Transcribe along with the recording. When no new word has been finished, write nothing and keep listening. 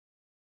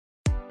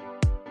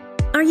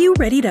Are you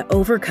ready to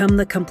overcome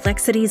the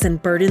complexities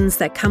and burdens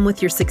that come with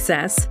your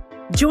success?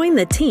 Join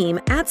the team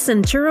at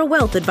Centura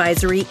Wealth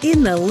Advisory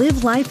in the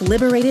Live Life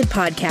Liberated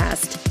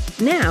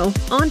podcast. Now,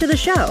 on to the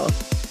show.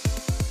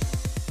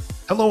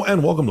 Hello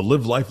and welcome to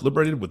Live Life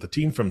Liberated with the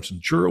team from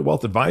Centura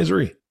Wealth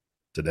Advisory.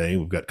 Today,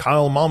 we've got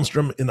Kyle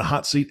Malmstrom in the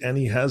hot seat, and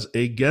he has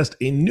a guest,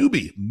 a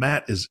newbie.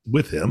 Matt is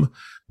with him,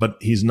 but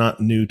he's not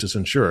new to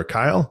Centura.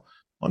 Kyle,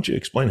 why don't you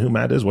explain who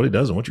Matt is, what he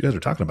does, and what you guys are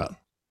talking about?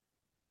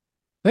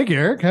 Thank you,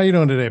 Eric. How you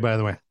doing today, by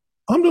the way?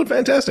 I'm doing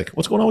fantastic.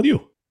 What's going on with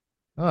you?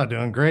 Oh,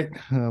 doing great.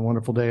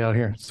 Wonderful day out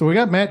here. So we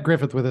got Matt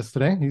Griffith with us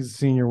today. He's a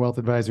senior wealth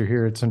advisor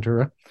here at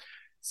Centura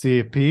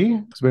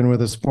CFP. He's been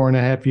with us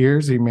 4.5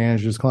 years. He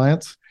manages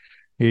clients.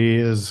 He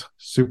is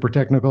super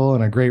technical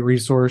and a great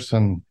resource,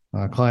 and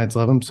clients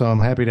love him. So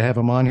I'm happy to have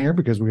him on here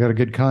because we got a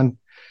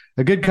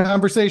good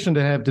conversation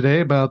to have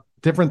today about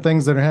different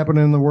things that are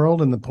happening in the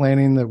world and the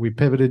planning that we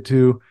pivoted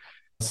to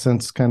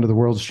since kind of the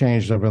world's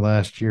changed over the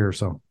last year or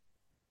so.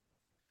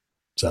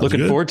 Sounds Looking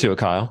good. forward to it,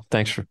 Kyle.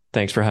 Thanks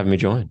for having me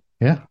join.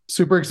 Yeah,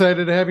 super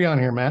excited to have you on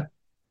here, Matt.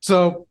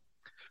 So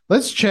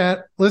let's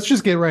chat. Let's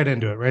just get right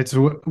into it, right?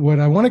 So what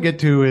I want to get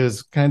to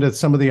is kind of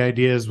some of the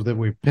ideas that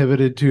we've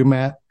pivoted to,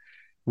 Matt,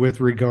 with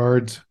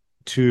regards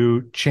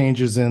to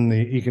changes in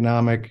the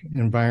economic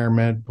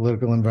environment,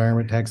 political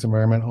environment, tax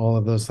environment, all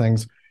of those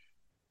things.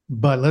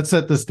 But let's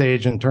set the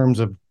stage in terms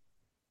of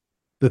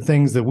the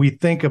things that we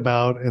think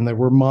about and that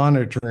we're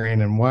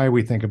monitoring and why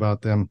we think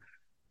about them.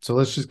 So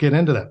let's just get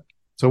into that.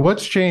 So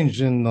what's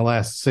changed in the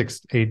last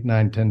 6, 8,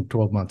 9, 10,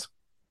 12 months?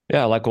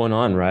 Yeah, a lot going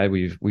on, right?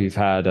 We've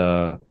had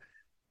an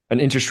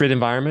interest rate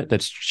environment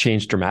that's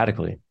changed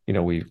dramatically. You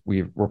know,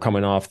 we're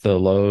coming off the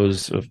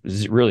lows of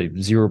really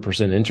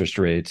 0% interest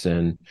rates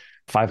and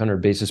 500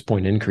 basis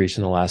point increase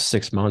in the last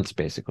 6 months,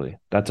 basically.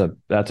 That's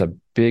a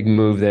big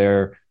move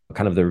there.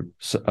 Kind of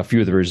a few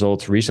of the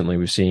results recently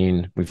we've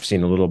seen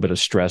a little bit of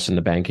stress in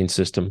the banking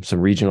system, some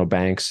regional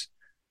banks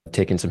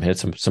taking some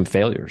hits, some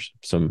failures,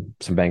 some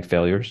bank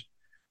failures.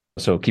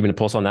 So keeping a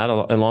pulse on that,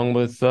 along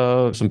with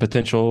some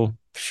potential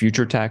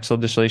future tax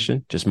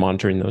legislation, just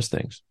monitoring those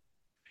things.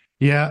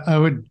 Yeah, I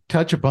would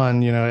touch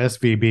upon,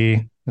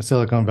 SVB, the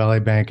Silicon Valley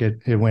Bank,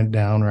 it went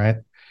down, right?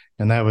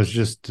 And that was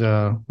just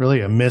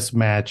really a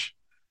mismatch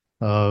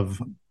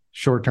of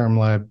short-term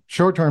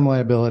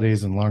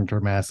liabilities and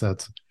long-term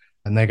assets.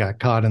 And they got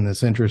caught in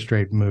this interest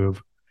rate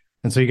move.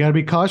 And so you got to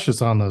be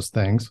cautious on those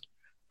things.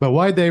 But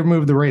why'd they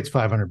move the rates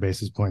 500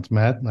 basis points,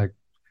 Matt?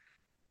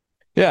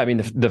 Yeah, I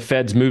mean, the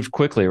Fed's moved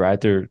quickly, right?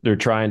 They're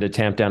trying to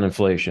tamp down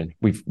inflation.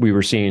 We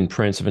were seeing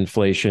prints of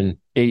inflation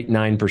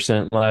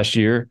 8-9% last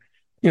year.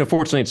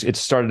 Fortunately, it's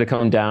started to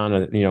come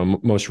down.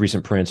 Most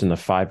recent prints in the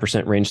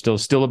 5% range,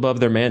 still above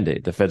their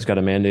mandate. The Fed's got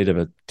a mandate of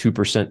a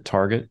 2%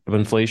 target of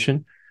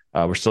inflation.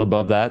 We're still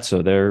above that,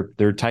 so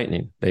they're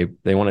tightening.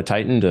 They want to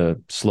tighten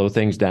to slow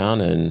things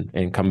down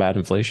and combat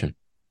inflation.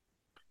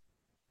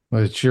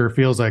 Well, it sure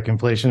feels like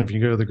inflation if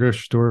you go to the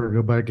grocery store or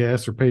go buy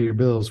gas or pay your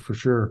bills, for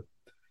sure.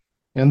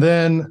 And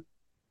then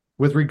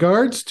with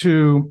regards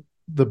to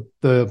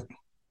the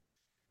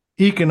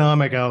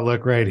economic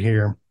outlook right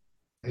here,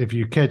 if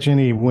you catch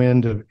any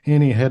wind of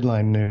any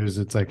headline news,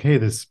 it's like, hey,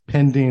 this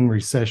pending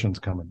recession's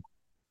coming.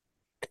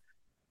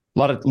 A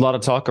lot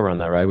of talk around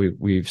that, right?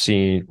 We've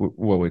seen,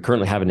 we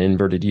currently have an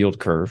inverted yield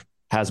curve,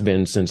 has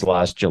been since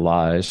last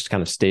July. It's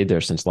kind of stayed there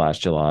since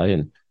last July,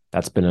 and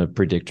that's been a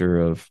predictor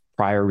of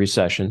prior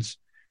recessions.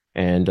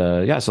 And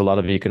so a lot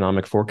of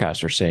economic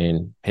forecasts are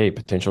saying, hey,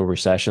 potential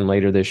recession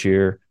later this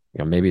year,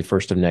 maybe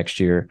first of next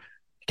year.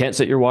 You can't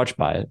set your watch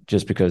by it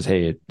just because,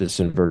 hey,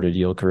 this inverted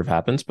yield curve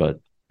happens, but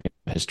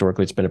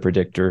historically it's been a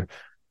predictor.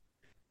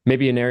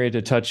 Maybe an area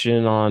to touch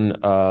in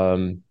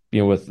on,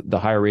 with the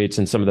higher rates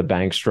and some of the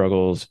bank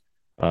struggles,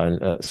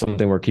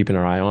 something we're keeping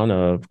our eye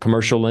on,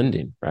 commercial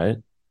lending, right?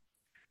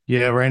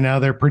 Yeah, right now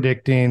they're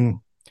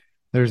predicting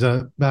there's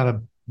about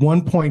a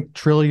 $1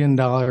 trillion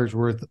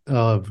worth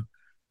of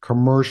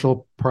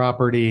commercial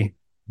property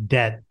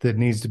debt that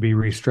needs to be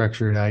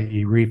restructured,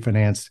 i.e.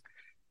 refinanced,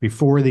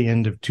 before the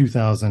end of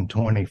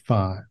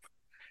 2025.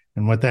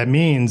 And what that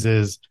means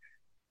is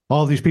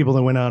all these people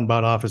that went out and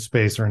bought office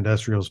space or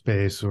industrial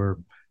space or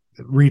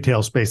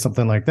retail space,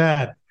 something like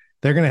that,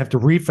 they're going to have to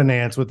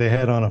refinance what they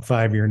had on a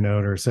 5-year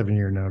note or a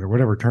 7-year note or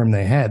whatever term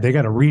they had. They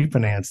got to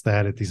refinance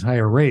that at these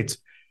higher rates.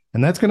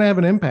 And that's going to have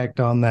an impact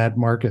on that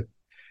market.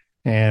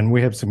 And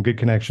we have some good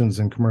connections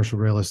in commercial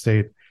real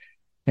estate.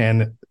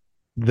 And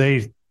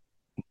they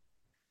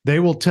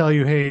will tell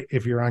you, hey,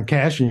 if you're on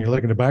cash and you're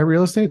looking to buy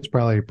real estate, it's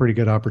probably a pretty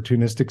good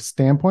opportunistic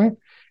standpoint.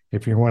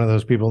 If you're one of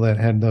those people that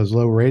had those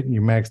low rate and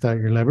you maxed out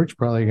your leverage,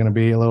 probably going to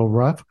be a little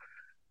rough.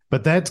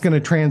 But that's going to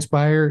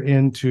transpire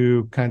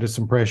into kind of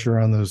some pressure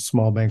on those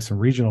small banks and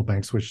regional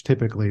banks, which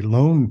typically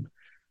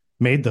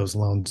made those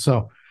loans.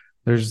 So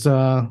there's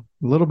a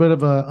little bit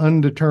of an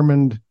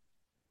undetermined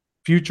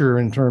future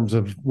in terms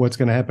of what's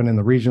going to happen in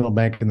the regional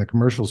bank and the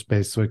commercial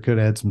space. So it could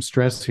add some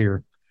stress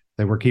here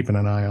that we're keeping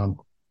an eye on.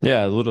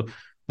 Yeah, a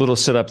little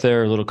setup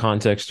there, a little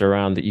context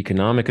around the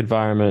economic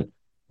environment.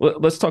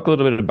 Let's talk a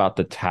little bit about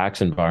the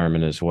tax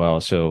environment as well.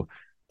 So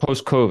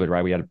post COVID,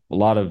 right? We had a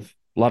lot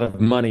of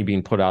money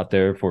being put out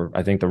there for,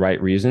 I think, the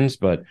right reasons,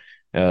 but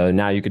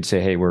now you could say,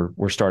 hey,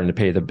 we're starting to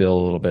pay the bill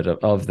a little bit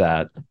of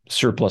that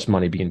surplus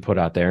money being put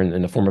out there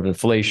in the form of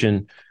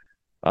inflation.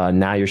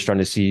 Now you're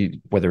starting to see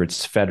whether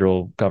it's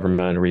federal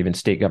government or even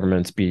state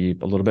governments be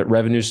a little bit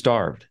revenue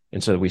starved.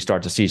 And so we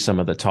start to see some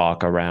of the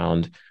talk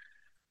around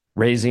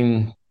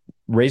raising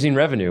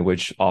revenue,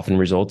 which often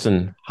results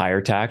in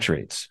higher tax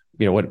rates.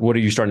 What are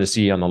you starting to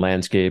see on the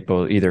landscape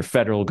of either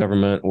federal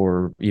government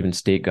or even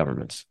state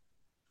governments?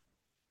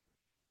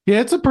 Yeah,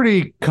 it's a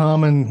pretty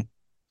common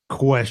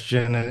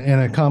question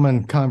and a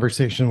common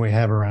conversation we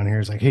have around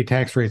here is like, hey,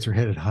 tax rates are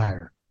headed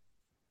higher.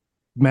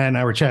 Matt and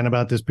I were chatting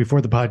about this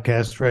before the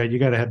podcast, right? You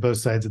got to have both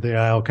sides of the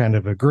aisle kind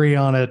of agree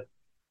on it.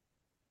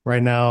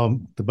 Right now,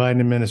 the Biden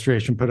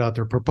administration put out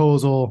their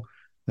proposal.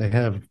 They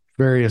have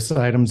various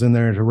items in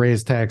there to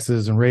raise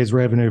taxes and raise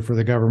revenue for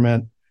the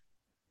government.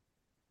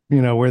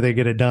 Where they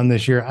get it done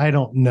this year, I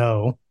don't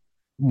know.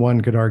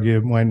 One could argue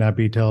it might not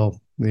be till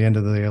the end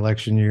of the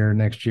election year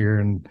next year,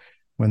 and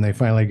when they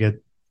finally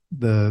get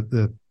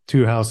the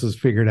two houses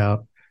figured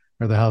out,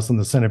 or the House and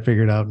the Senate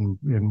figured out, and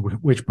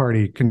which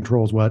party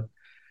controls what,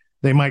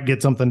 they might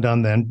get something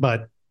done then.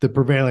 But the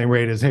prevailing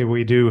rate is, hey,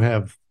 we do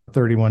have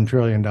 $31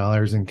 trillion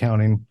and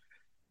counting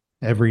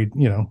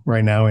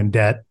right now in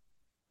debt.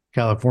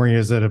 California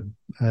is at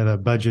a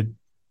budget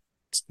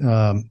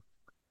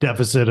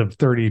deficit of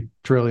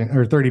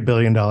 $30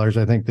 billion,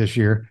 I think, this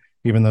year,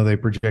 even though they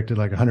projected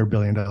like $100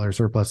 billion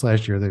surplus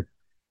last year.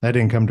 That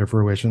didn't come to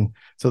fruition.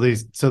 So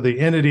the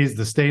entities,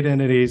 the state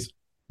entities,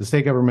 the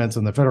state governments,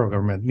 and the federal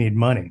government need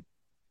money.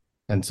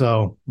 And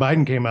so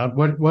Biden came out.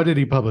 What did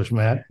he publish,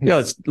 Matt?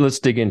 Yeah, let's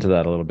dig into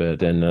that a little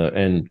bit.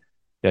 And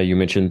yeah, you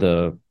mentioned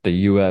the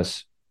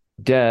U.S.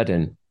 debt,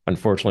 and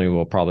unfortunately,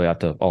 we'll probably have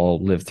to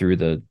all live through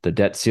the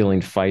debt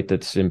ceiling fight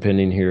that's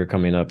impending here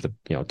coming up.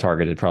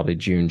 Targeted probably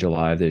June,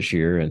 July of this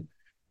year, and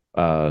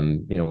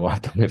we'll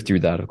have to live through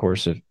that, of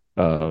course.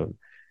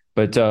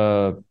 But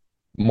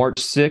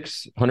March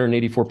 6th,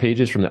 184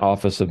 pages from the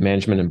Office of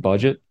Management and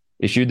Budget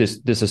issued.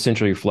 This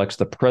essentially reflects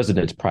the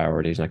president's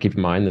priorities. Now, keep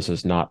in mind, this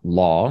is not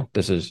law.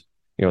 This is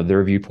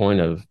their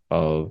viewpoint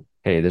of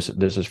hey, this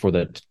is for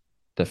the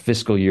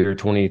fiscal year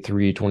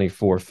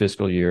 23-24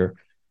 fiscal year,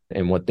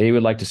 and what they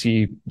would like to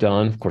see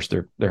done. Of course,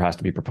 there has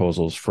to be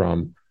proposals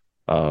from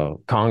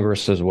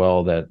Congress as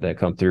well that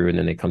come through, and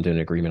then they come to an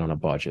agreement on a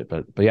budget.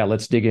 But yeah,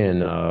 let's dig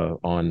in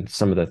on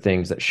some of the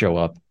things that show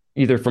up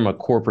either from a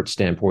corporate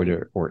standpoint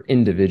or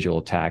individual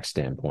tax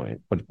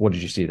standpoint. What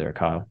did you see there,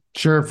 Kyle?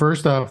 Sure.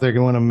 First off, they're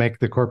going to make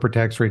the corporate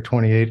tax rate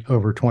 28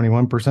 over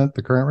 21%,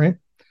 the current rate.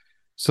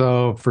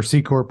 So for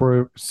C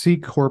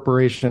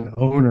corporation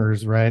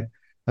owners, right,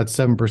 that's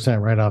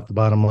 7% right off the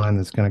bottom line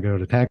that's going to go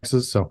to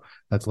taxes. So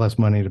that's less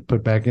money to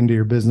put back into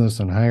your business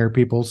and hire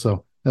people.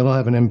 So that'll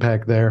have an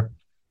impact there.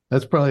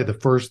 That's probably the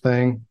first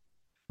thing.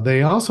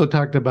 They also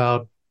talked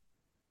about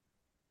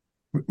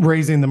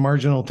raising the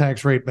marginal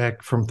tax rate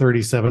back from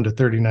 37 to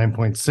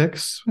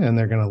 39.6, and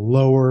they're going to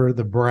lower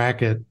the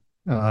bracket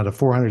to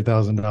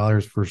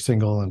 $400,000 for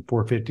single and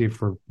 $450,000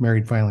 for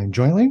married filing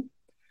jointly.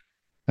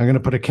 I'm going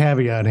to put a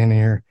caveat in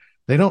here.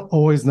 They don't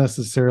always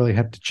necessarily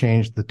have to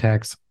change the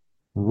tax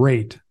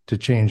rate to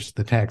change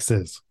the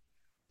taxes.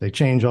 They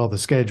change all the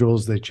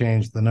schedules. They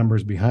change the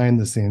numbers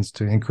behind the scenes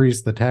to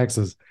increase the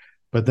taxes.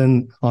 But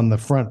then on the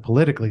front,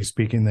 politically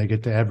speaking, they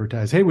get to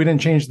advertise, hey, we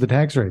didn't change the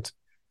tax rates.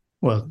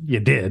 Well, you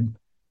did,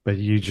 but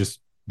you just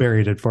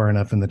buried it far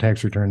enough in the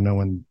tax return. No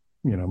one,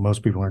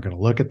 most people aren't going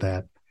to look at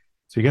that.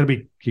 So you got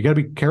to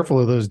be careful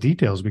of those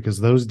details, because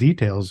those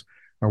details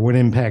are what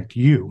impact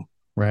you,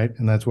 right?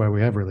 And that's why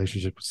we have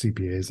relationships with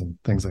CPAs and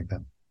things like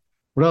that.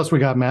 What else we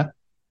got, Matt?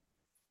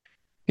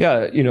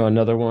 Yeah,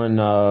 another one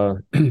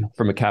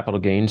from a capital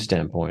gains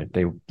standpoint,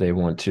 they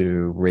want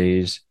to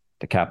raise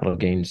the capital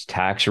gains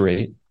tax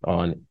rate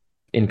on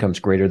incomes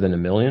greater than $1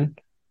 million.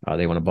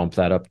 They want to bump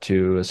that up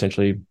to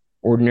essentially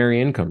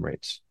ordinary income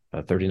rates,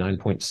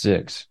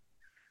 39.6.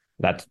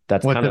 That's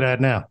what's it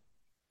at now?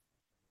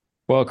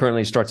 Well, it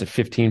currently starts at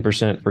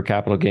 15% for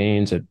capital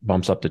gains. It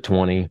bumps up to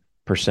 20%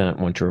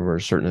 once you're over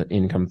a certain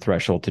income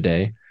threshold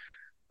today.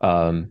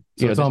 So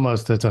it's a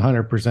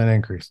 100%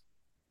 increase.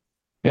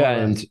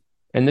 Yeah,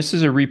 and this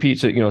is a repeat.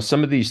 So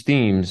some of these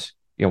themes,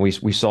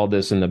 we saw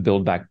this in the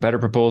Build Back Better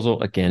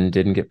proposal. Again,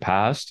 didn't get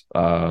passed.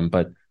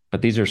 But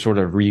these are sort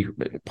of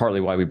partly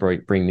why we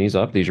bring these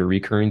up. These are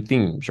recurring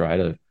themes,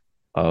 right?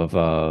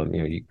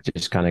 You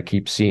just kind of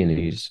keep seeing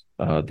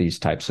these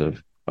types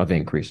of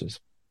increases.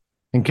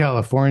 In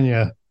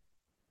California,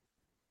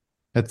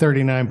 at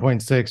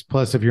 39.6,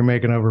 plus if you're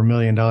making over $1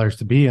 million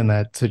to be in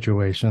that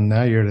situation,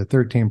 now you're at a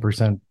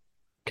 13%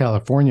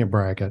 California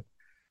bracket.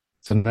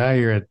 So now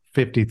you're at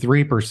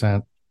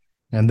 53%.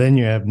 And then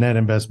you have net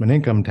investment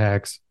income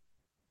tax,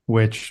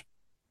 which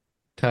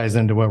ties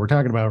into what we're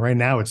talking about. Right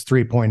now, it's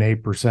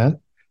 3.8%.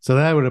 So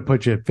that would have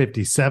put you at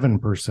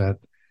 57%.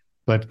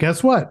 But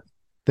guess what?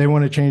 They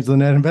want to change the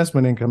net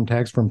investment income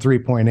tax from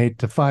 3.8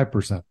 to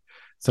 5%.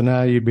 So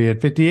now you'd be at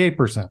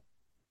 58%.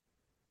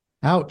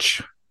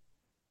 Ouch.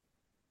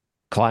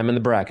 climbing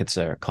the brackets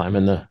there,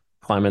 climbing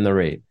the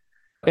rate.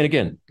 And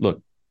again,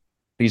 look,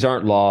 these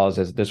aren't laws,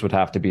 as this would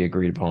have to be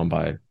agreed upon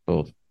by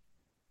both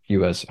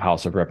U.S.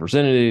 House of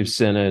Representatives,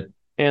 Senate,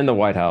 and the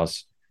White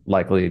House.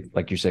 Likely,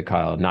 like you said,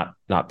 Kyle,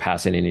 not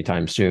passing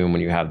anytime soon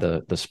when you have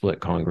the split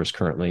Congress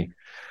currently.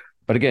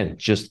 But again,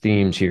 just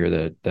themes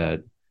here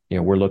that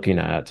we're looking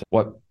at.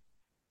 What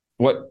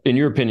in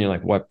your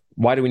opinion,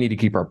 why do we need to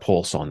keep our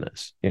pulse on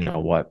this?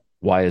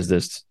 Why is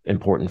this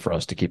important for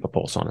us to keep a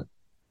pulse on it?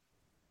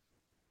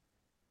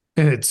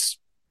 It's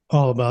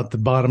all about the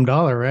bottom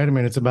dollar, right? I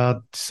mean, it's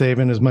about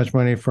saving as much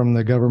money from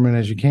the government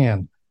as you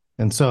can.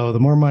 And so the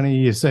more money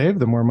you save,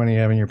 the more money you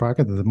have in your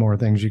pocket, the more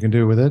things you can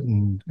do with it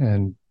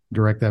and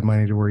direct that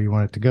money to where you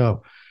want it to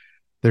go.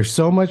 There's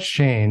so much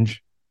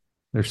change.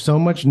 There's so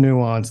much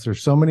nuance.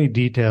 There's so many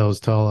details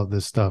to all of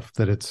this stuff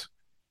that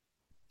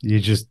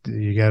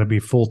you got to be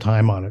full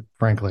time on it,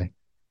 frankly.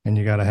 And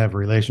you got to have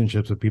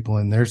relationships with people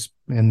in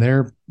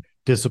their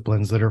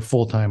disciplines that are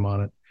full time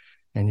on it.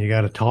 And you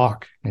got to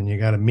talk and you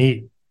got to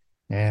meet,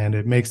 and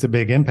it makes a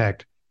big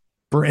impact.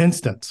 For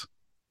instance,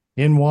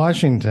 in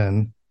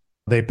Washington,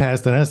 they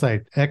passed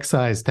an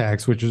excise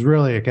tax, which is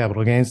really a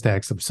capital gains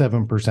tax of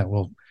 7%.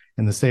 Well,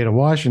 in the state of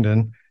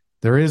Washington,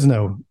 there is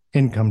no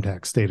income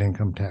tax, state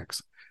income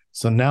tax.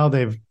 So now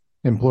they've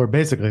employed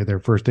basically their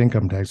first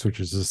income tax,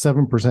 which is a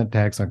 7%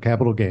 tax on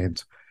capital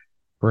gains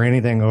for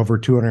anything over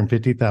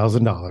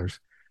 $250,000.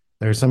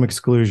 There's some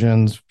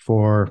exclusions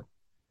for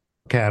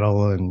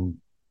cattle and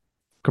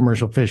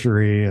commercial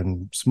fishery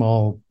and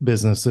small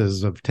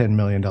businesses of $10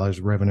 million of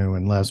revenue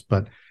and less.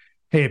 But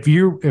hey, if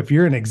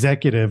you're an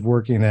executive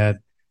working at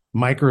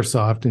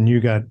Microsoft and you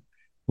got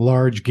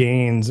large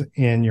gains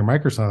in your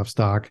Microsoft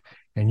stock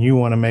and you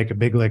want to make a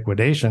big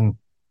liquidation,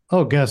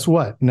 oh, guess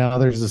what? Now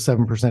there's a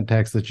 7%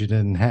 tax that you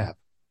didn't have.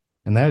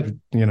 And that,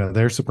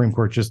 their Supreme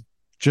Court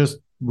just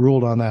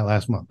ruled on that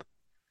last month.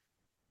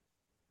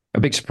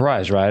 A big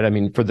surprise, right? I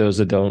mean, for those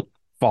that don't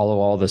follow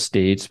all the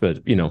states,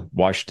 but,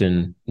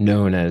 Washington,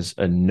 known as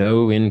a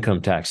no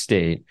income tax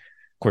state.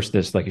 Of course,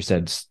 this, like you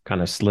said,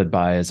 kind of slid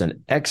by as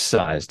an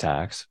excise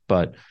tax.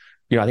 But,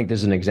 I think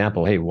there's an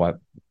example. Hey,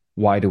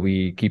 why do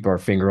we keep our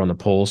finger on the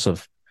pulse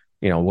of,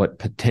 what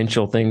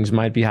potential things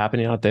might be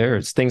happening out there?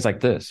 It's things like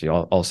this.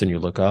 All of a sudden you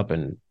look up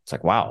and it's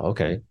like, wow,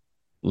 okay,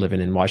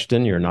 living in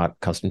Washington, you're not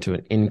accustomed to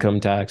an income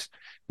tax.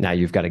 Now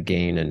you've got a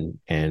gain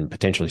and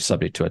potentially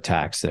subject to a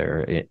tax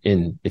there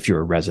if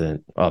you're a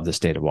resident of the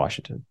state of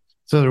Washington.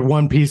 So there's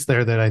one piece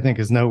there that I think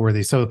is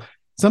noteworthy. So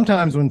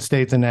sometimes when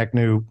states enact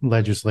new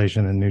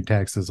legislation and new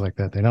taxes like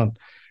that,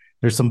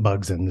 there's some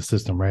bugs in the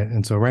system, right?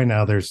 And so right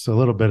now there's a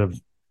little bit of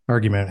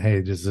argument. Hey,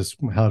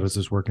 how does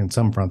this work in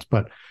some fronts?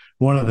 But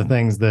one of the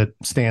things that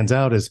stands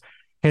out is,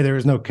 hey, there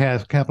is no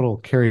capital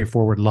carry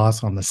forward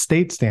loss on the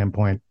state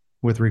standpoint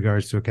with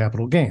regards to a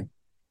capital gain.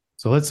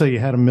 So let's say you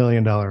had $1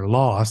 million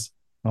loss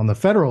on the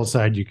federal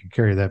side, you could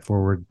carry that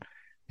forward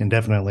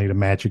indefinitely to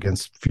match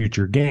against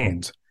future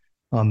gains.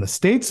 On the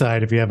state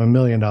side, if you have $1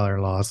 million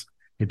loss,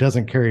 it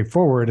doesn't carry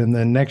forward. And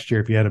then next year,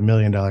 if you had $1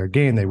 million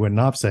gain, they wouldn't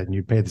offset and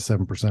you'd pay the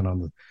 7% on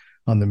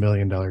the $1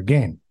 million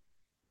gain.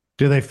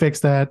 Do they fix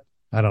that?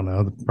 I don't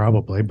know,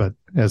 probably. But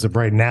as of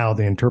right now,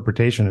 the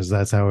interpretation is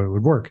that's how it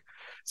would work.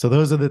 So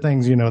those are the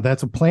things,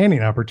 that's a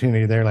planning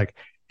opportunity there. Like,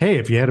 hey,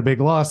 if you had a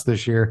big loss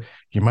this year,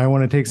 you might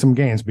want to take some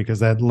gains because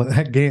that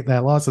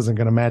loss isn't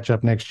going to match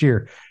up next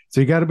year.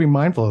 So you got to be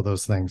mindful of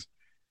those things,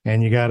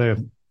 and you got to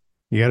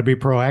be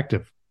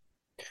proactive.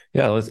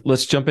 Yeah,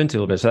 let's jump into a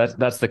little bit. So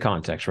that's the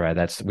context, right?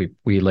 That's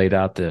we laid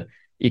out the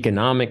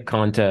economic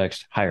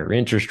context, higher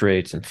interest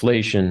rates,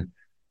 inflation.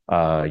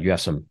 You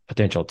have some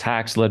potential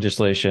tax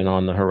legislation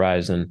on the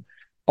horizon.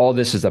 All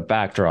this is a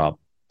backdrop.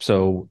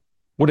 So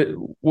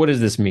what does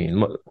this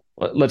mean?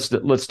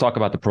 Let's talk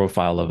about the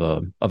profile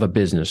of a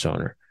business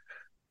owner.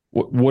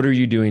 What are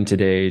you doing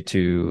today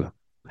to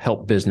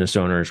help business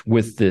owners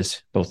with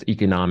this both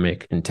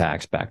economic and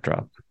tax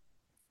backdrop?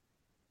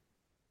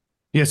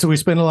 Yeah, so we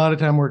spend a lot of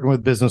time working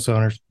with business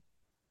owners,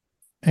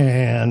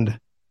 and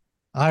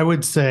I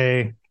would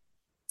say,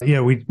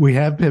 we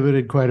have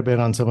pivoted quite a bit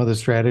on some of the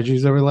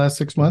strategies over the last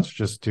 6 months,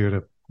 just due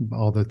to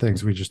all the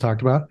things we just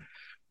talked about.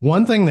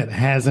 One thing that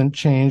hasn't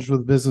changed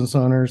with business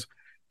owners,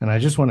 and I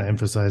just want to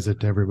emphasize it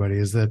to everybody,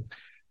 is that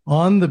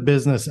on the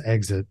business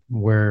exit,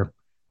 where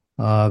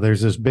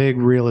there's this big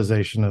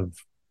realization of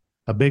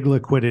a big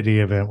liquidity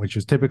event, which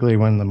is typically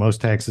when the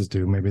most taxes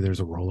due. Maybe there's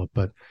a roll-up,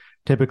 but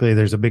typically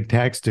there's a big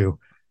tax due.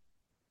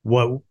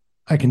 What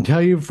I can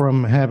tell you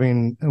from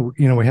having,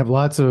 we have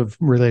lots of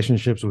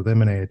relationships with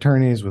M&A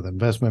attorneys, with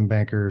investment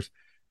bankers,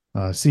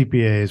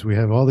 CPAs. We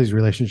have all these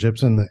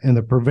relationships, and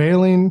the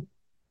prevailing,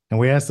 and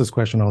we ask this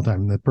question all the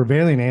time, the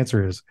prevailing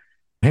answer is,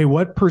 hey,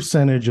 what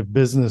percentage of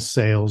business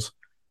sales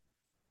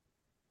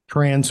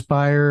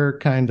transpire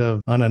kind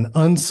of on an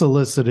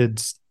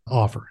unsolicited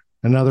offer?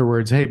 In other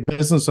words, hey,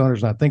 business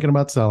owners not thinking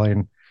about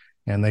selling,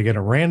 and they get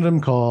a random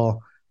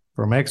call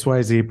from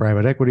XYZ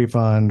private equity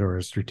fund or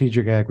a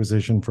strategic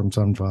acquisition from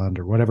some fund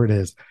or whatever it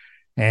is.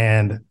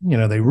 And,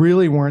 they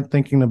really weren't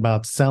thinking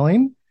about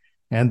selling.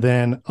 And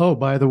then, oh,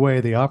 by the way,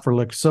 the offer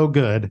looks so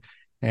good.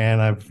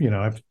 and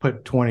I've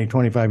put 20,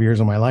 25 years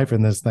of my life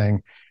in this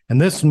thing, and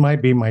this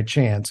might be my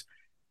chance.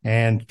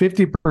 And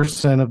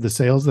 50% of the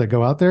sales that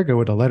go out there go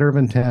with a letter of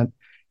intent,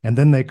 and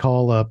then they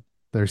call up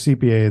their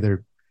CPA,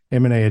 their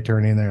M&A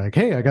attorney, and they're like,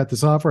 hey, I got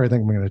this offer. I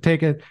think I'm going to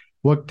take it.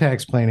 What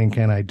tax planning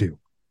can I do?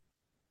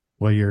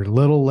 Well, you're a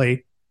little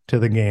late to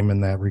the game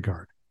in that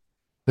regard.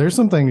 There's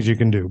some things you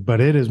can do, but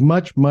it is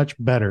much, much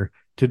better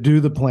to do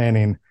the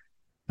planning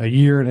a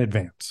year in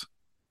advance.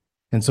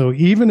 And so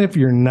even if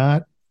you're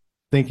not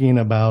thinking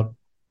about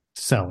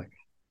selling,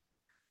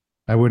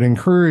 I would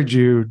encourage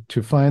you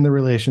to find the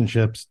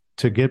relationships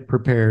to get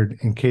prepared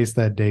in case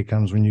that day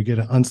comes when you get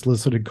an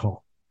unsolicited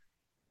call.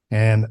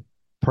 And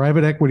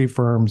private equity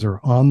firms are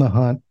on the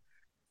hunt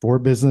for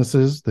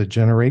businesses that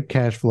generate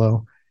cash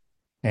flow.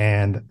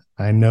 And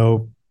I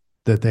know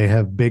that they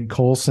have big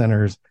call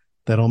centers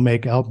that'll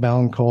make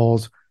outbound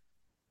calls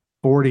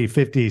 40,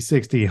 50,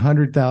 60,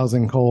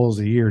 100,000 calls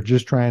a year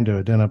just trying to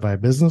identify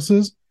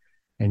businesses.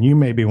 And you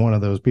may be one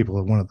of those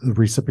people, one of the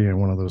recipient of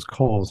one of those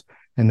calls.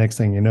 And next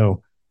thing you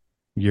know,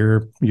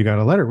 you got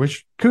a letter,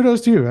 which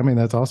kudos to you. I mean,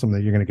 that's awesome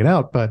that you're going to get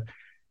out, but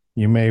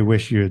you may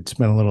wish you had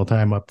spent a little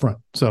time up front.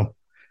 So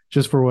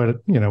just for what,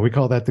 we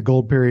call that the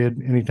gold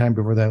period. Anytime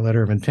before that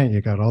letter of intent,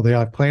 you got all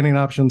the planning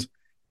options.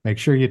 Make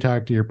sure you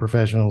talk to your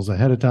professionals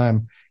ahead of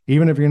time,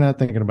 even if you're not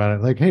thinking about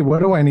it. Like, hey, what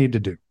do I need to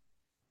do?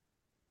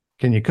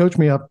 Can you coach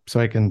me up so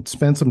I can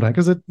spend some time?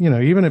 Because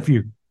even if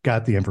you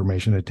got the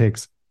information, it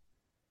takes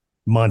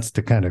months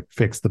to kind of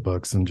fix the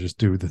books and just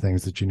do the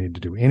things that you need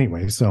to do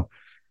anyway. So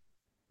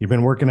you've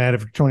been working at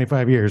it for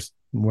 25 years.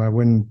 Why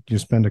wouldn't you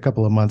spend a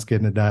couple of months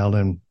getting it dialed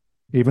in,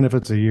 even if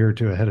it's a year or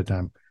two ahead of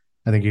time?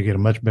 I think you get a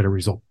much better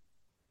result.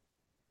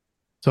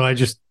 So I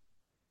just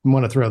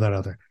want to throw that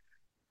out there.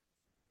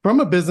 From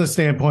a business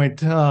standpoint,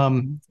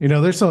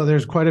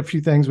 there's quite a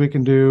few things we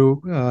can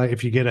do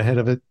if you get ahead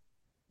of it,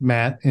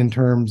 Matt, in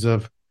terms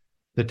of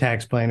the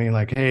tax planning.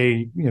 Like,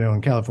 hey,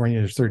 in California,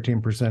 there's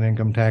 13%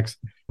 income tax.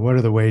 What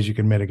are the ways you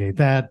can mitigate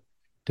that?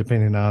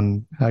 Depending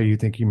on how you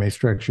think you may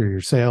structure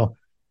your sale,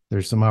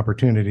 there's some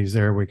opportunities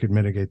there. We could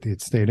mitigate the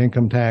state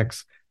income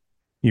tax.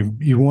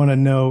 You want to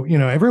know,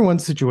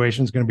 everyone's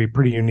situation is going to be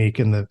pretty unique,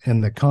 and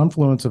the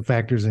confluence of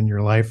factors in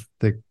your life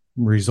that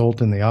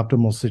result in the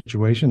optimal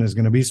situation is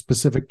going to be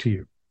specific to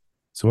you.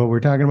 So what we're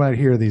talking about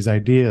here, these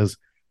ideas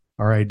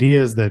are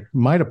ideas that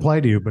might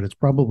apply to you, but it's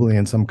probably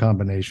in some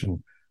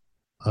combination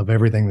of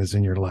everything that's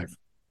in your life.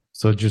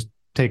 So just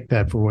take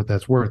that for what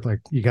that's worth. Like,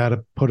 you got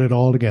to put it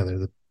all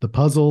together. The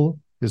puzzle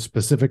is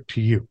specific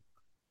to you.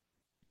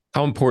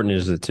 How important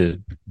is it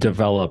to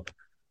develop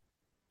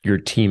your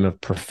team of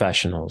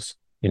professionals?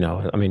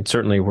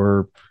 Certainly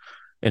we're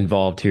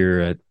involved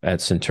here at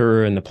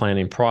Centura in the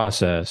planning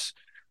process,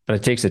 but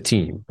it takes a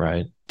team,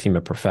 right? Team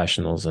of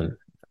professionals. And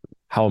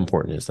how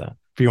important is that?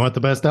 If you want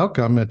the best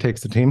outcome, it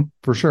takes the team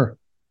for sure.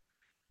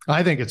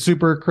 I think it's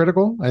super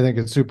critical. I think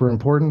it's super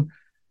important.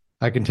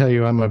 I can tell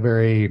you I'm a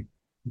very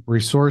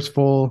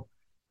resourceful,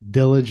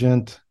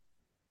 diligent,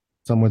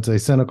 some would say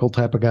cynical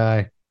type of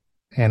guy.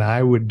 And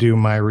I would do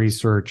my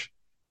research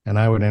and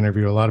I would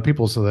interview a lot of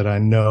people so that I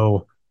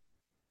know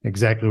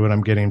exactly what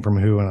I'm getting from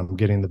who and I'm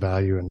getting the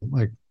value. And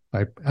like,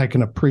 I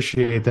can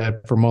appreciate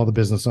that from all the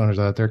business owners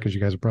out there, because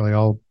you guys are probably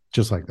all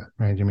just like that,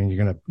 right? I mean,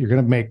 you're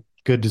gonna make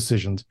good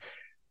decisions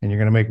and you're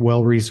gonna make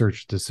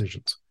well-researched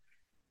decisions.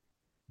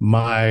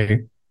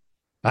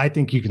 I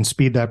think you can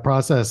speed that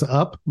process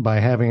up by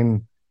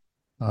having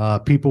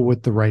people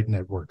with the right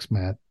networks,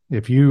 Matt.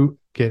 If you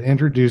get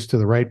introduced to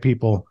the right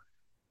people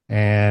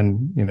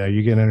and,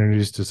 you get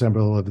introduced to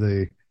several of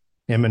the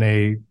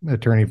M&A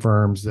attorney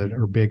firms that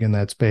are big in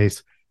that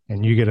space,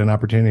 and you get an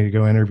opportunity to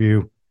go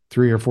interview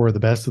 3 or 4 of the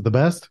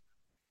best,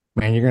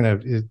 man,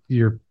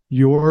 your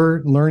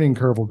learning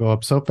curve will go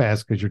up so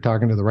fast because you're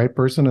talking to the right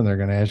person and they're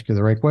going to ask you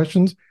the right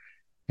questions,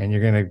 and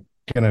you're going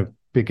to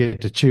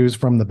get to choose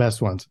from the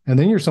best ones. And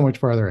then you're so much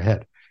farther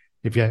ahead.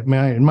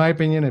 In my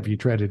opinion, if you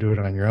try to do it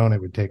on your own,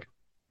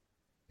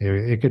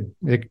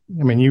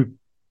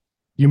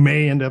 you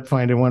may end up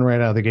finding one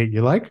right out of the gate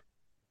you like,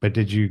 but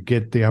did you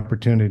get the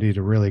opportunity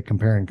to really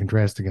compare and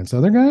contrast against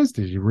other guys?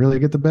 Did you really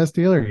get the best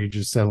deal, or are you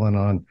just settling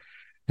on,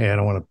 hey, I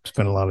don't want to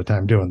spend a lot of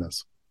time doing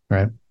this,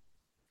 right?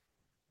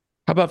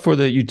 How about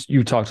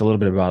you talked a little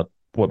bit about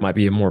what might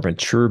be a more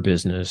mature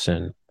business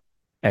and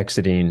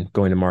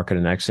going to market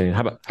and exiting.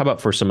 How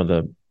about for some of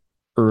the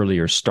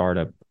earlier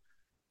startup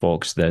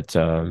folks that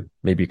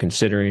may be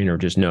considering or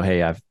just know,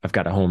 hey, I've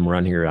got a home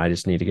run here. I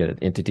just need to get an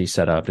entity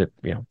set up.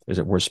 Is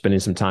it worth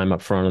spending some time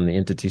up front on the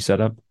entity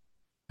setup?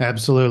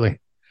 Absolutely.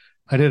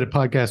 I did a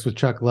podcast with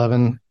Chuck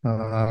Levin,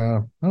 I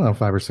don't know,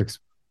 5 or 6,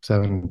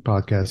 7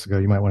 podcasts ago.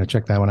 You might want to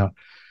check that one out.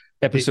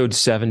 Episode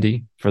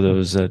 70 for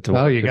those.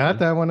 You got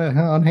that one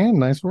on hand.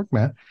 Nice work,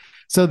 Matt.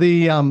 So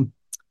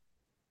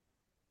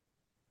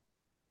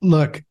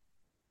look,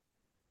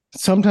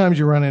 sometimes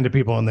you run into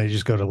people and they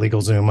just go to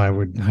LegalZoom. I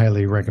would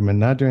highly recommend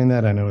not doing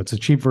that. I know it's a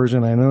cheap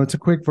version. I know it's a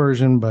quick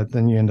version, but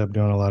then you end up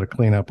doing a lot of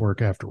cleanup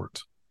work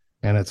afterwards.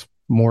 And it's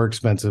more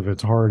expensive.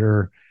 It's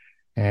harder.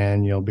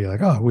 And you'll be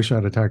like, oh, I wish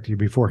I'd have talked to you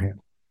beforehand.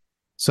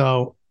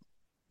 So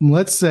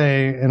let's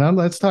say,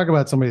 let's talk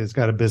about somebody that's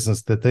got a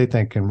business that they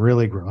think can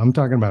really grow. I'm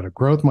talking about a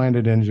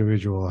growth-minded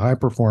individual, a high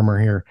performer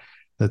here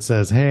that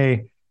says,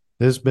 hey,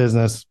 this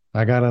business,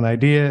 I got an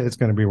idea. It's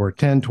going to be worth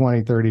 10,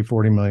 20, 30,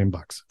 40 million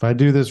bucks. If I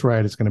do this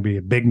right, it's going to be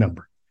a big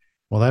number.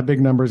 Well, that big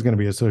number is going to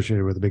be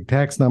associated with a big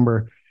tax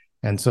number.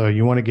 And so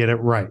you want to get it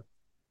right.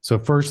 So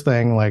first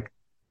thing, like,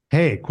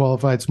 hey,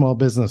 qualified small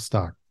business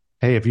stock.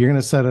 Hey, if you're going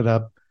to set it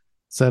up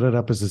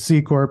as a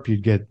C Corp,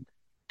 you'd get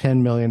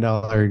 $10 million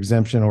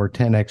exemption or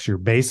 10x your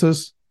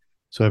basis.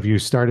 So if you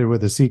started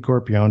with a C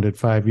Corp, you owned it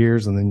 5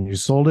 years, and then you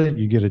sold it,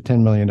 you get a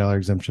 $10 million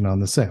exemption on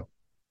the sale.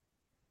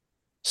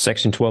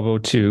 Section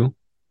 1202,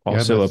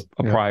 also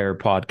a prior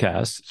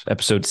podcast,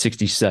 episode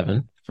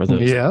 67, for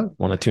those that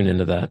want to tune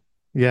into that.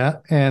 Yeah.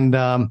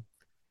 And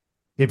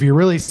if you're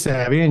really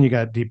savvy and you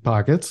got deep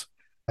pockets,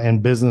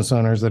 and business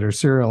owners that are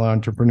serial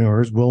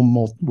entrepreneurs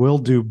will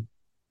do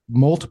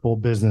multiple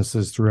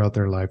businesses throughout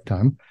their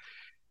lifetime.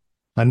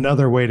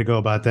 Another way to go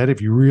about that,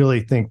 if you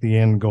really think the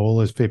end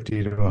goal is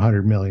 $50 to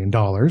 $100 million,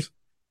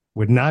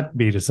 would not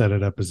be to set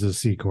it up as a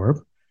C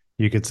Corp.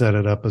 You could set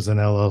it up as an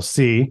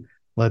LLC,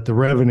 let the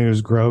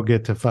revenues grow,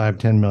 get to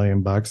 $5-10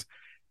 million bucks,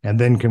 and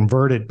then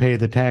convert it, pay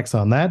the tax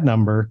on that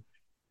number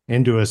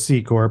into a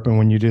C Corp. And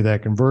when you do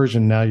that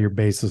conversion, now your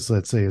basis,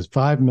 let's say, is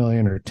 $5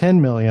 million or $10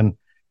 million.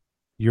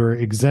 Your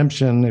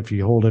exemption, if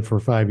you hold it for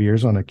 5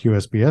 years on a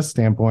QSBS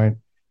standpoint,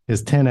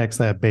 is 10x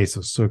that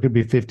basis. So it could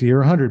be 50 or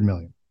 100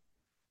 million.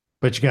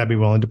 But you got to be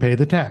willing to pay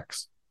the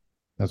tax.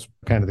 That's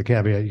kind of the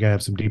caveat. You got to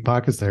have some deep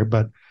pockets there,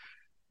 but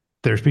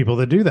there's people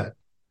that do that.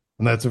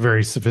 And that's a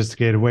very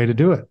sophisticated way to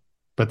do it.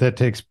 But that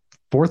takes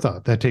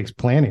forethought. That takes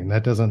planning.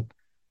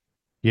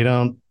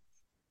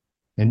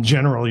 In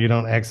general, you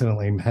don't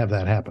accidentally have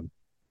that happen.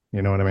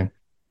 You know what I mean?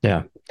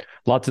 Yeah.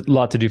 Lot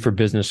to do for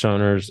business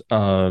owners.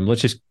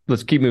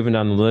 Let's keep moving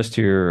down the list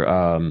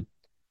here.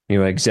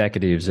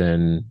 Executives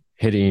and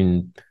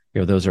hitting,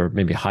 those are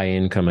maybe high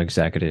income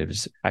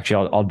executives.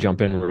 Actually, I'll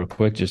jump in real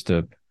quick just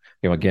to,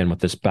 again, with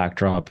this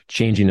backdrop,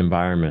 changing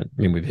environment.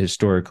 I mean, we've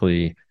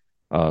historically,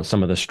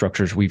 some of the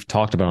structures we've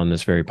talked about on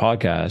this very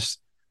podcast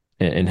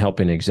in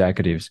helping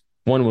executives.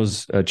 One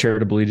was a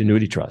charitable lead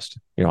annuity trust.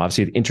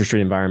 Obviously the interest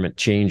rate environment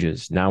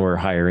changes. Now we're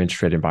a higher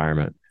interest rate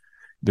environment.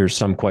 There's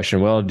some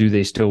question, well, do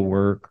they still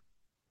work?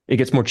 It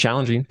gets more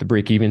challenging. The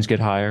break-evens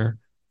get higher.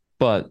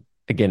 But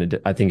again,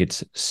 I think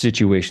it's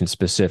situation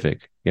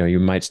specific. You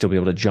might still be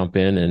able to jump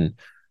in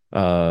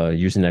and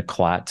using a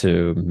CLAT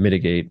to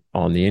mitigate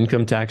on the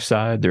income tax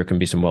side. There can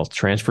be some wealth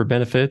transfer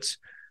benefits.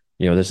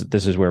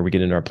 This is where we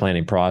get into our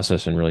planning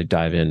process and really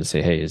dive in and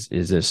say, hey, is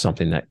this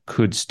something that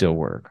could still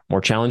work?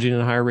 More challenging in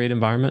a higher rate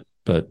environment,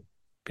 but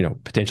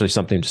potentially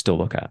something to still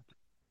look at.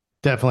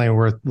 Definitely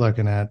worth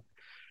looking at.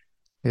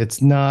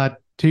 It's not,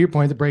 to your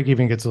point, the break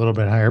even gets a little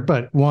bit higher,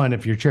 but one,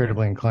 if you're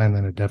charitably inclined,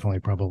 then it definitely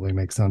probably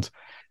makes sense.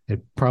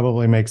 It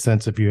probably makes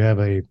sense if you have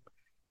a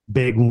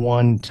big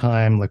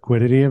one-time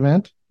liquidity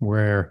event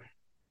where,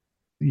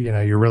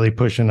 you're really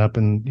pushing up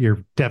and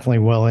you're definitely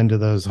well into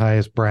those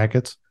highest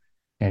brackets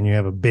and you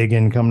have a big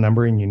income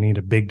number and you need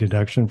a big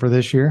deduction for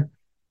this year,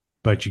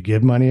 but you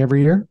give money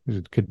every year,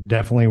 it could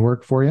definitely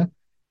work for you.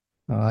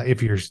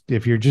 If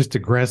you're just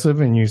aggressive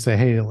and you say,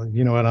 hey,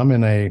 you know what, I'm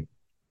in a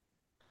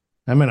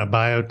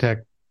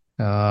biotech.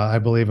 I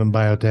believe in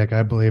biotech.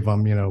 I believe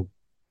I'm,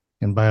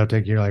 in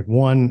biotech. You're like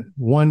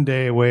one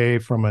day away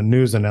from a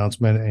news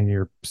announcement and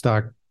your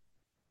stock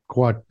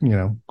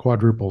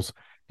quadruples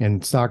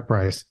in stock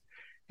price.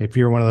 If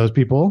you're one of those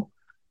people,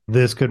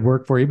 this could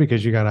work for you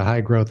because you got a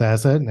high growth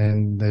asset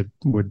and it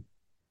would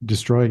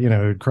destroy, it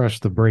would crush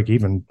the break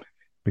even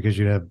because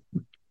you'd have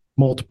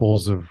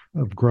multiples of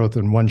growth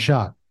in one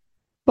shot.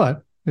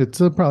 But it's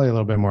probably a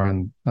little bit more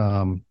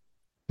on,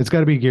 it's got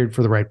to be geared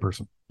for the right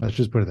person. Let's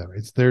just put it that way.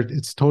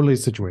 It's totally a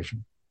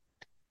situation.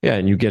 Yeah.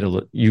 And you get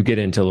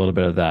into a little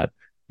bit of that,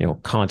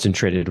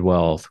 concentrated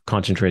wealth,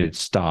 concentrated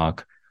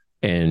stock,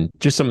 and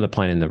just some of the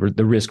planning,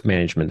 the risk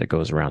management that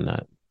goes around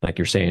that. Like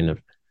you're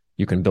saying,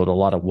 you can build a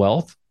lot of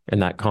wealth in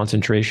that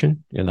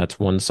concentration, and that's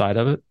one side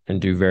of it, and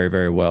do very,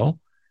 very well.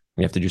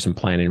 You have to do some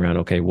planning around,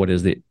 okay, what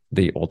is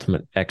the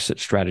ultimate exit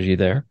strategy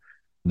there?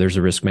 There's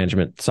a risk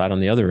management side on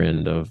the other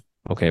end of,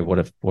 okay, what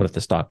if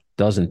the stock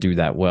doesn't do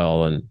that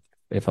well? And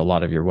if a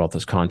lot of your wealth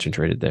is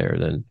concentrated there,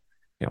 then,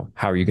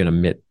 how are you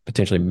going to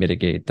potentially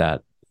mitigate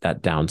that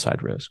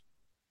downside risk?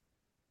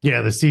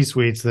 Yeah, the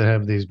C-suites that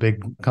have these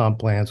big comp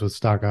plans with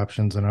stock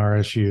options and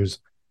RSUs,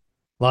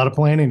 a lot of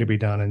planning to be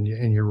done.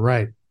 And you're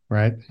right?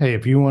 Hey,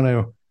 if you want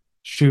to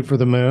shoot for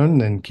the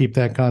moon and keep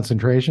that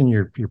concentration,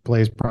 your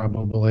play's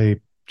probably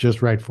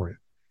just right for you.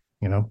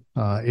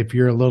 If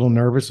you're a little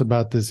nervous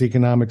about this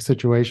economic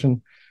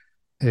situation,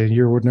 and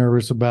you're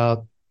nervous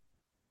about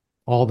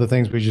all the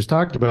things we just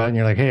talked about, and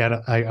you're like, hey,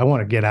 I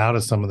want to get out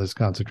of some of this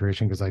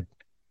concentration because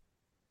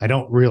I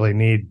don't really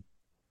need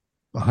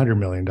 $100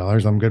 million.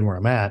 I'm good where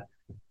I'm at.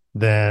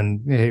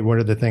 Then, hey, what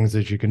are the things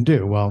that you can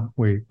do? Well,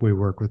 we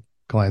work with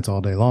clients all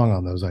day long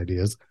on those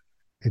ideas.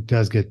 It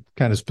does get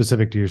kind of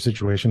specific to your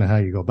situation and how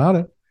you go about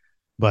it,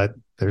 but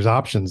there's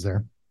options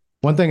there.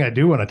 One thing I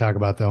do want to talk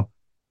about, though,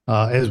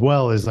 as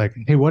well as like,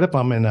 hey, what if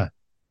I'm in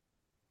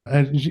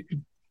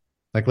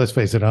like, let's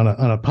face it, on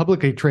a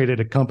publicly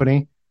traded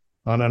company,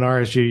 on an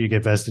RSU, you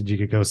get vested, you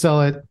could go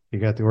sell it. You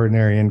got the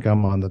ordinary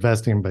income on the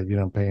vesting, but you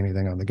don't pay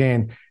anything on the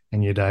gain,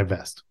 and you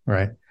divest,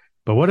 right?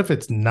 But what if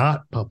it's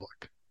not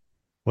public?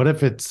 What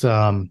if it's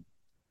a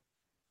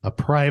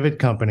private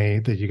company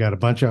that you got a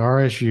bunch of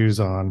RSUs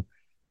on,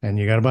 and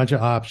you got a bunch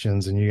of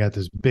options, and you got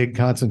this big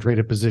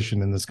concentrated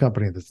position in this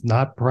company that's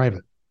not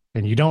private,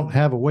 and you don't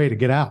have a way to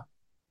get out,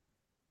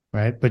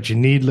 right? But you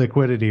need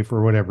liquidity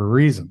for whatever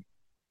reason.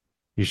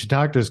 You should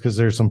talk to us, because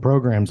there's some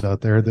programs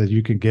out there that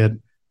you can get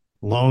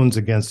loans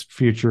against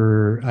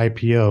future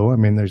IPO. I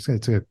mean, it's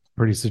a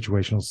pretty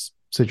situational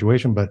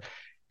situation, but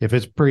if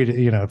it's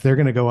if they're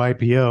going to go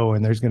IPO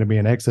and there's going to be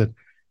an exit,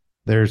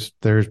 there's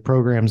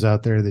programs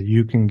out there that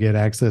you can get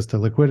access to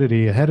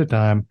liquidity ahead of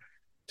time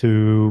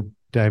to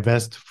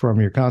divest from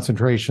your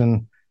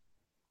concentration,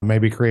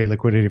 maybe create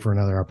liquidity for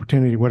another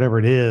opportunity, whatever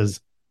it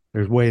is.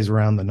 There's ways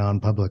around the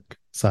non-public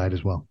side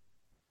as well.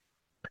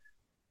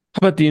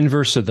 How about the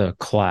inverse of the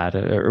CLAT,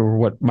 or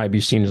what might be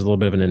seen as a little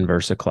bit of an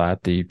inverse of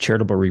CLAT, the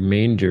Charitable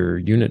Remainder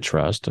Unit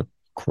Trust,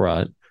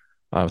 CRUT?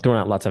 Throwing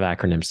out lots of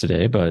acronyms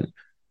today, but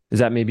is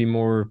that maybe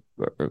more,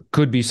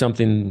 could be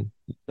something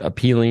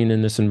appealing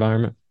in this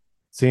environment?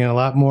 Seeing a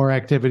lot more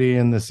activity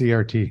in the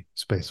CRT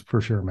space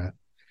for sure, Matt.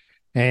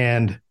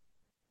 And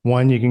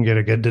one, you can get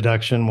a good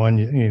deduction. One,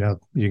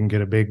 you can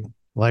get a big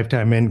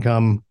lifetime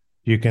income.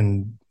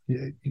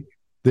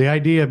 The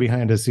idea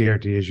behind a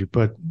CRT is you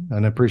put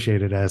an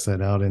appreciated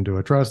asset out into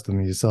a trust,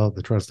 and you sell it.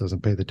 The trust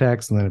doesn't pay the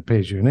tax, and then it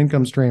pays you an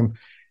income stream,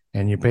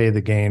 and you pay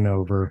the gain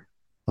over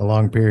a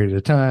long period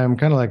of time,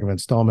 kind of like an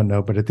installment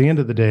note. But at the end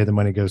of the day, the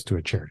money goes to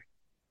a charity.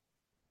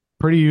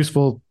 Pretty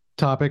useful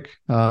topic,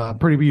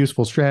 pretty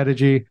useful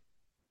strategy.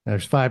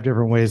 There's 5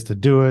 different ways to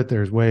do it.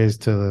 There's ways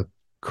to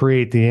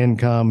create the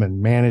income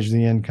and manage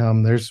the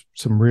income. There's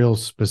some real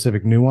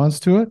specific nuance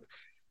to it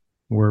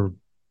where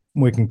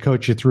we can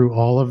coach you through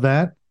all of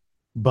that.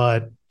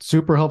 But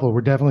super helpful.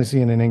 We're definitely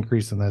seeing an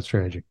increase in that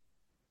strategy.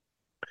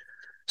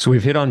 So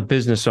we've hit on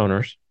business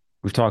owners.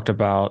 We've talked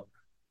about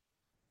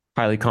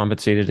highly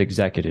compensated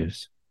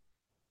executives.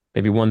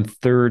 Maybe one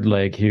third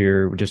leg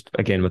here, just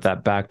again, with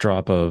that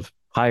backdrop of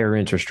higher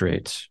interest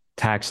rates,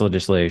 tax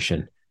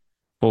legislation,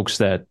 folks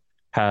that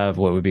have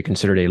what would be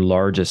considered a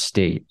large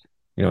estate,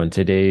 in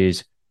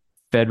today's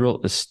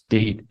federal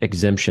estate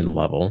exemption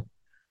level,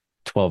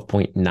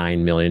 $12.9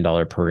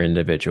 million per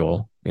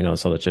individual.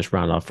 So let's just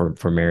round off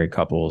for married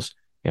couples,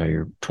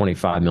 your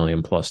 $25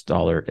 million plus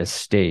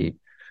estate.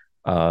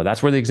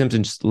 That's where the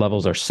exemption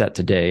levels are set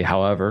today.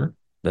 However,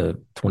 the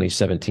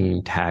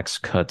 2017 Tax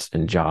Cuts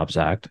and Jobs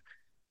Act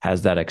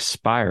has that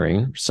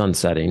expiring,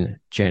 sunsetting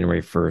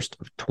January 1st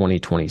of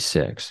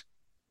 2026.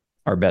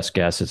 Our best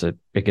guess is it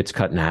gets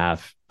cut in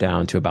half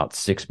down to about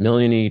 6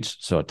 million each,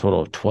 so a total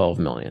of 12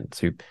 million.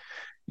 So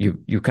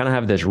you kind of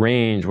have this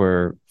range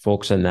where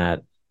folks in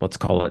that, let's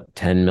call it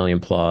 10 million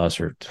plus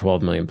or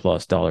 12 million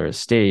plus dollar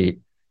estate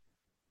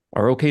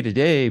are okay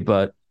today,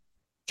 but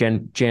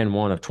Jan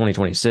 1 of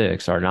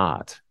 2026 are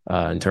not,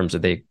 in terms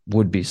of they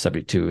would be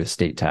subject to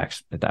estate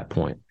tax at that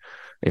point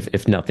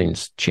if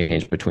nothing's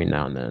changed between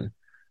now and then.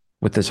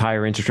 With this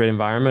higher interest rate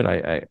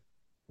environment,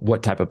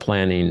 what type of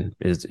planning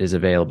is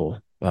available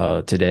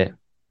today?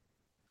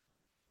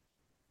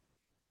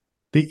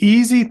 The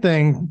easy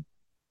thing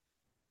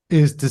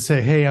is to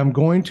say, hey, I'm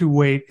going to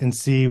wait and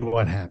see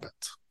what happens.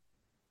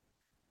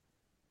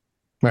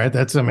 Right?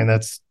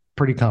 That's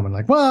pretty common.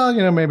 Like, well,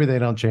 maybe they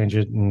don't change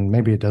it, and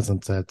maybe it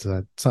doesn't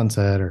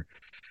sunset, or,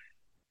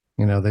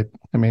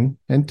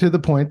 and to the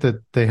point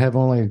that they have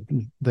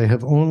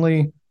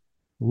only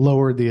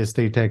lowered the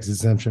estate tax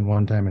exemption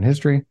one time in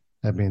history.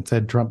 That being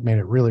said, Trump made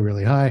it really,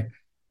 really high.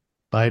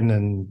 Biden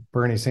and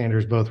Bernie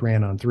Sanders both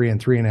ran on 3 and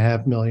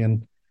 3.5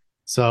 million.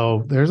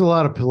 So there's a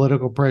lot of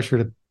political pressure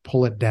to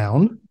pull it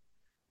down.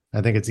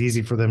 I think it's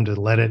easy for them to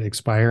let it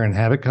expire and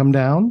have it come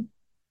down.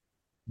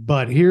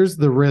 But here's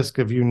the risk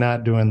of you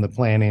not doing the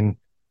planning,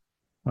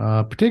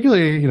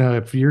 particularly,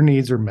 if your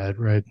needs are met,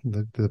 right?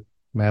 The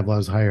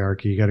Maslow's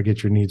hierarchy, you got to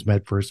get your needs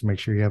met first to make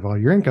sure you have all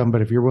your income.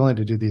 But if you're willing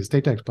to do the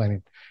estate tax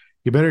planning,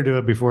 you better do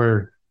it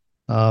before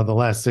the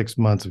last 6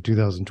 months of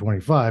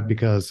 2025,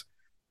 because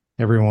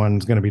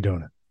everyone's going to be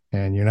doing it.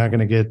 And you're not going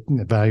to get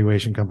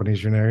valuation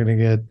companies. You're not going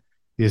to get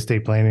the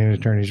estate planning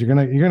attorneys. You're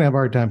going to have a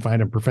hard time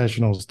finding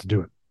professionals to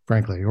do it,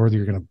 frankly, or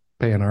you're going to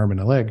pay an arm and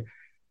a leg.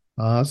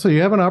 So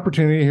you have an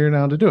opportunity here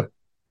now to do it.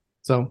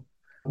 So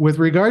with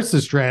regards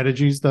to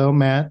strategies, though,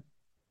 Matt,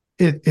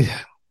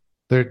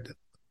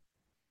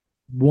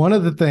 one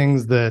of the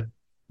things that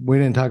we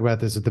didn't talk about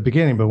this at the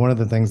beginning, but one of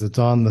the things that's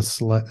on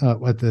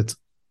the that's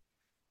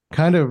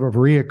kind of a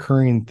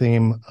reoccurring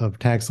theme of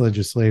tax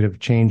legislative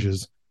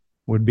changes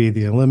would be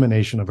the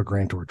elimination of a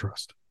grantor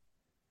trust.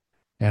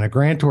 And a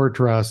grantor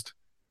trust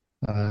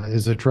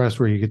is a trust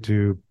where you get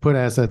to put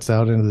assets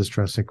out into this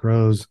trust. It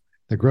grows.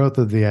 The growth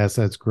of the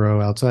assets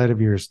grow outside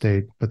of your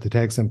estate, but the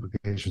tax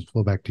implications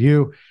flow back to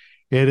you.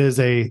 It is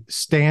a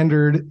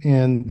standard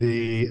in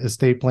the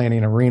estate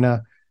planning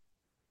arena.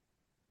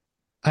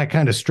 I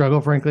kind of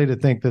struggle, frankly, to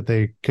think that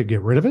they could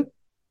get rid of it.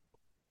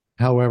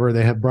 However,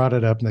 they have brought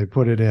it up and they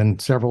put it in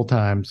several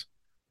times.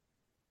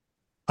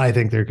 I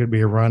think there could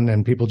be a run,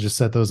 and people just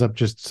set those up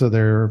just so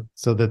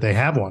that they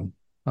have one.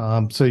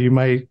 So you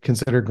might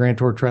consider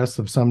grantor trusts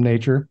of some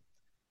nature.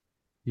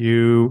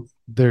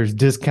 There's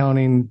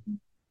discounting.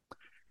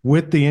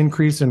 With the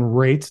increase in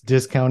rates,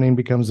 discounting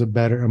becomes a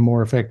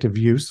more effective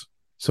use.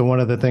 So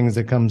one of the things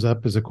that comes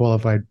up is a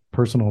qualified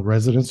personal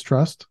residence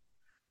trust,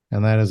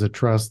 and that is a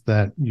trust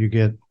that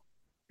you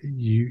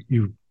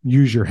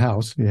use your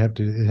house. It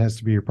has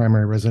to be your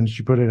primary residence.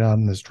 You put it out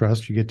in this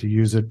trust. You get to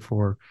use it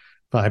for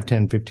 5,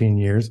 10, 15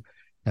 years,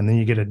 and then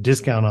you get a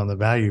discount on the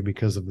value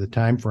because of the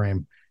time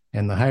frame.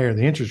 And the higher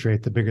the interest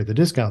rate, the bigger the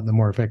discount, the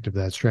more effective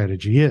that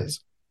strategy is.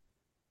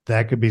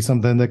 That could be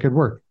something that could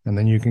work. And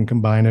then you can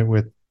combine it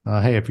with,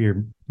 hey, if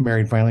you're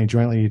married finally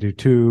jointly, you do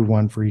 2,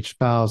 1 for each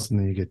spouse, and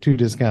then you get 2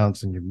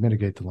 discounts and you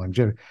mitigate the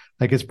longevity.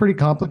 Like, it's pretty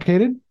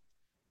complicated,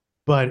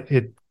 but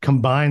it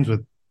combines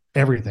with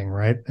everything,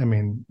 right? I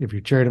mean, if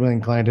you're charitably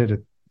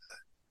inclined,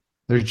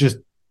 there's just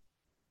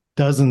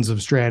dozens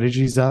of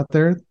strategies out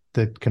there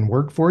that can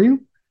work for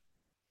you.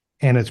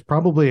 And it's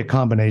probably a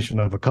combination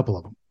of a couple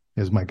of them,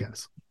 is my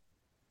guess.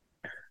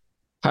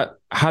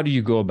 How do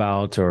you go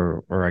about,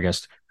 or I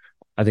guess,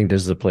 I think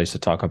this is a place to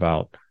talk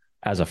about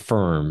as a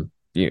firm,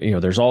 you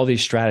know, there's all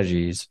these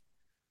strategies.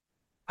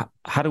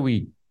 How do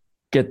we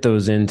get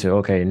those into,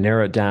 okay,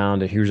 narrow it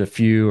down to here's a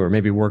few, or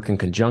maybe work in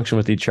conjunction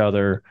with each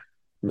other?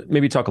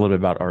 Maybe talk a little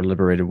bit about our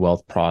liberated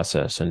wealth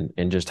process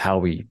and just how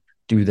we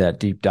do that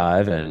deep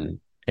dive. And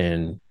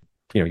you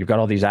know, you've got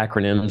all these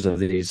acronyms of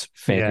these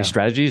fancy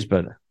strategies,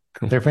 but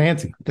they're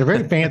fancy. They're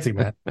very fancy,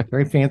 Matt.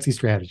 Very fancy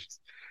strategies.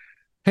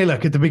 Hey,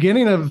 look, at the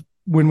beginning of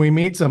when we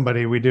meet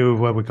somebody, we do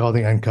what we call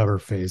the uncover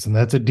phase. And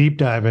that's a deep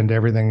dive into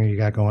everything you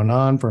got going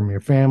on, from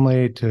your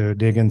family to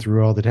digging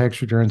through all the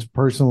tax returns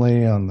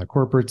personally on the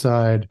corporate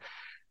side,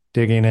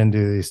 digging into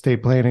the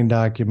estate planning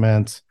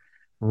documents,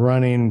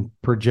 running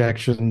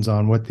projections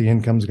on what the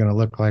income is going to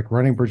look like,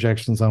 running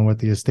projections on what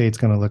the estate's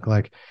going to look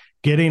like,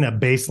 getting a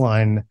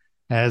baseline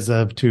as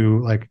of to,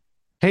 like,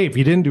 hey, if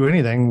you didn't do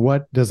anything,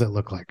 what does it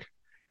look like?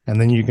 And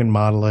then you can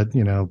model it,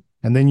 you know,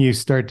 and then you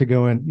start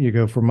to you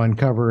go from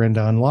uncover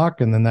into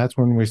unlock. And then that's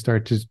when we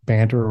start to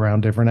banter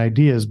around different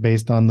ideas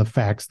based on the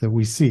facts that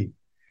we see.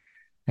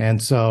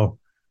 And so,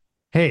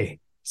 hey,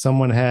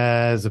 someone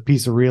has a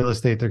piece of real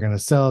estate they're going to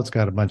sell. It's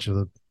got a bunch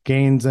of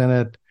gains in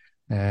it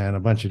and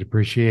a bunch of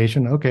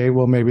depreciation. Okay,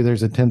 well, maybe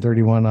there's a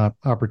 1031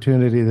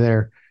 opportunity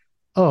there.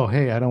 Oh,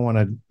 hey, I don't want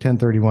a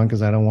 1031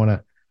 because I don't want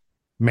to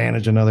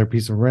manage another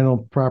piece of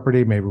rental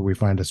property. Maybe we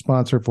find a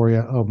sponsor for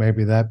you. Oh,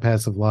 maybe that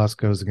passive loss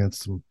goes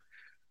against some,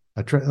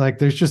 like,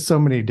 there's just so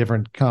many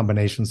different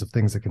combinations of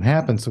things that can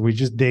happen. So we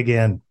just dig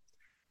in,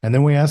 and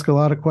then we ask a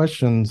lot of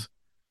questions,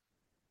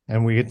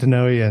 and we get to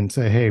know you and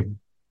say, hey,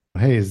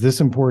 is this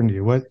important to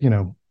you? What, you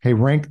know, hey,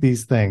 rank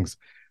these things.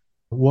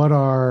 What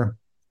are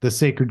the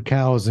sacred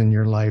cows in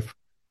your life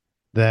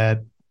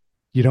that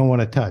you don't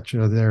want to touch?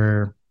 Are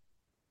there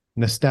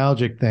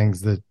nostalgic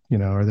things that, you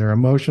know, are there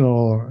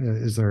emotional?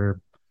 Is there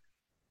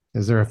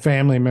a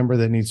family member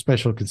that needs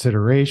special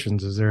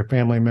considerations? Is there a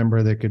family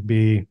member that could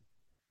be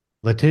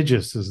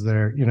litigious? Is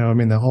there, you know, I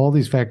mean, all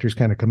these factors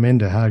kind of come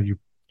into how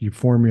you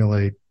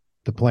formulate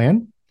the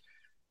plan.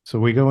 So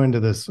we go into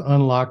this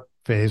unlock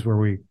phase where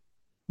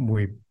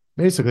we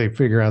basically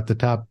figure out the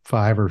top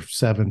 5 or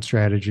 7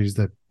 strategies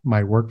that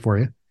might work for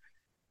you.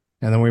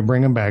 And then we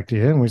bring them back to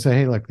you and we say,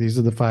 hey, look, these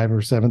are the 5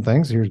 or 7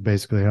 things. Here's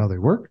basically how they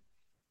work.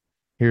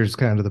 Here's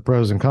kind of the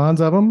pros and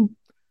cons of them.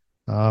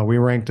 We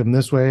ranked them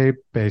this way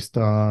based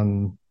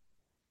on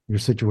your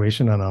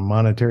situation and on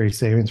monetary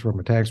savings from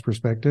a tax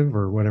perspective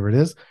or whatever it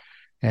is.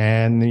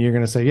 And you're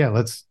going to say, yeah,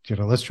 let's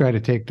try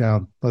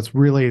to let's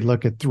really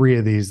look at 3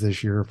 of these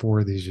this year, or 4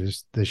 of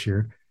these this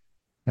year.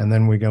 And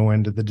then we go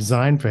into the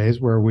design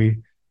phase where we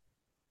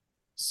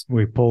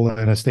pull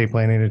in estate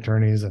planning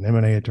attorneys and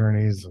M&A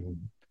attorneys and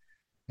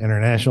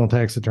international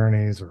tax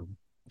attorneys or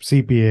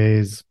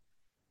CPAs,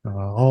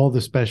 all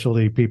the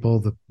specialty people,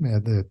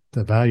 the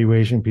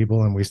valuation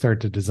people, and we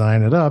start to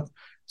design it up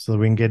so that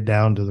we can get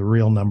down to the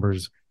real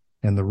numbers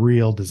and the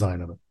real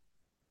design of it.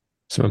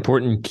 Some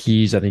important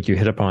keys I think you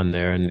hit upon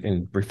there.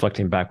 And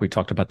reflecting back, we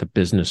talked about the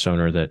business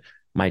owner that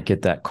might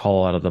get that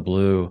call out of the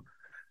blue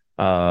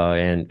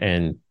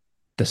and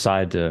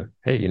decide to,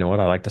 hey, you know what?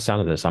 I like the sound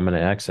of this. I'm going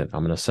to exit.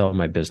 I'm going to sell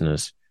my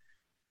business.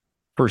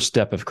 First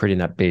step of creating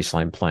that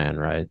baseline plan,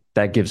 right?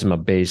 That gives them a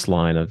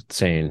baseline of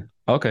saying,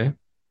 okay,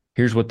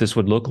 here's what this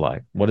would look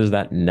like. What is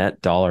that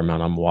net dollar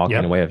amount I'm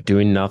walking away of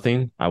doing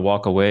nothing? I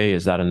walk away.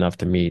 Is that enough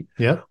to meet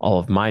all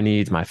of my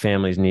needs, my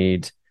family's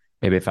needs?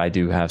 Maybe if I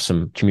do have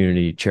some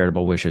community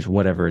charitable wishes,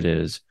 whatever it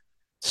is,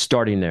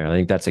 starting there, I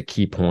think that's a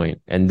key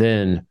point. And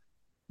then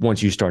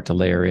once you start to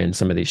layer in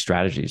some of these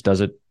strategies, does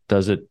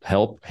it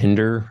help,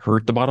 hinder,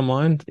 hurt the bottom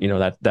line? You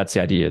know, that's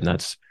the idea. And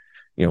that's,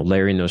 you know,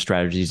 layering those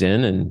strategies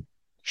in and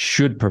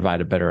should provide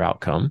a better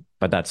outcome,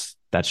 but that's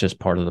just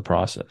part of the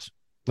process.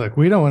 Look,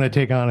 we don't want to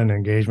take on an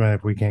engagement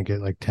if we can't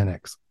get like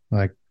 10x.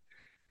 Like,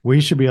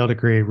 we should be able to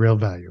create real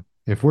value.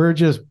 If we're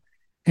just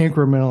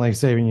incrementally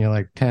saving you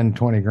like 10,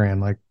 20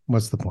 grand, like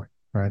what's the point,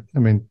 right? I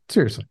mean,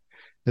 seriously,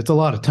 it's a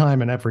lot of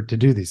time and effort to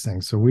do these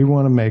things. So we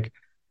want to make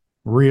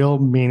real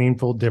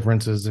meaningful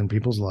differences in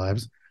people's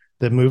lives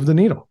that move the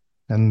needle.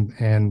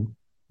 And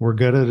we're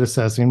good at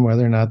assessing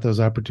whether or not those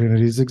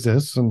opportunities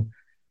exist. And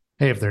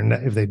hey,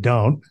 if they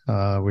don't,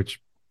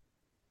 which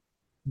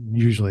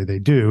usually they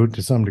do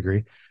to some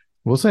degree,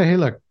 we'll say, hey,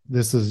 look,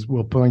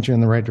 we'll point you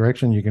in the right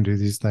direction. You can do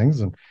these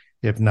things. And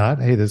if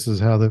not, hey, this is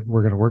how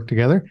we're going to work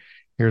together.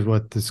 Here's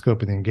what the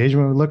scope of the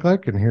engagement would look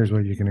like. And here's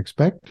what you can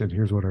expect. And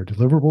here's what our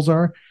deliverables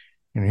are.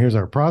 And here's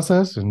our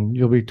process. And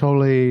you'll be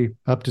totally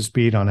up to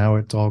speed on how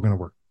it's all going to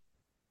work.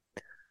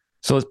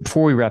 So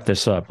before we wrap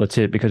this up, let's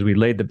hit, because we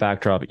laid the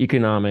backdrop,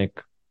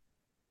 economic,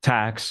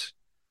 tax,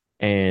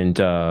 and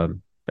I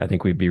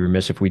think we'd be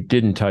remiss if we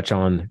didn't touch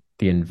on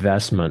the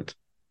investment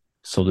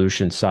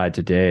solution side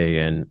today.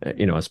 And,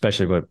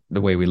 especially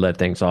the way we led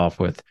things off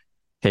with,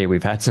 hey,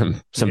 we've had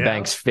some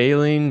banks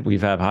failing,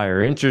 we've had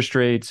higher interest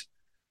rates.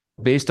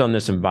 Based on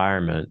this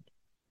environment,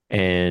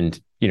 and,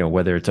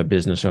 whether it's a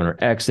business owner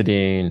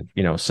exiting,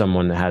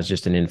 someone that has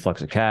just an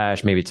influx of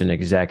cash, maybe it's an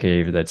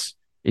executive that's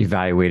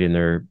evaluating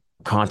their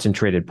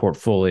concentrated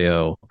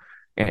portfolio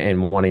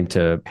and wanting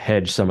to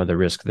hedge some of the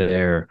risk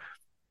there.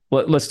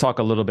 Let's talk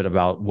a little bit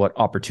about what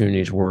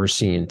opportunities we're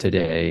seeing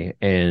today.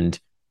 And,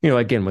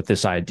 again, with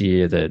this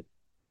idea that,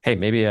 hey,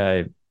 maybe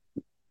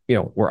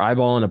we're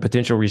eyeballing a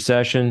potential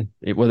recession,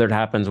 whether it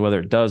happens, whether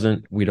it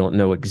doesn't, we don't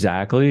know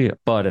exactly.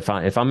 But if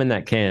I'm in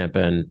that camp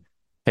and,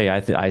 hey,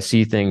 I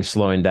see things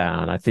slowing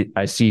down,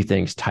 I see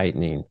things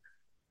tightening,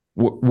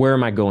 where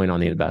am I going on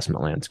the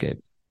investment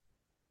landscape?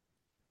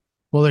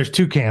 Well, there's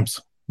two camps.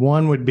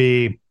 One would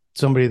be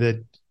somebody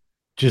that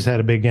just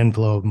had a big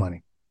inflow of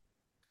money.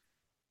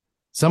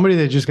 Somebody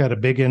that just got a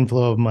big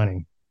inflow of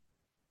money.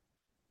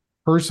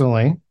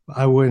 Personally,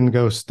 I wouldn't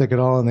go stick it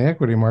all in the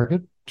equity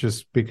market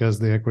just because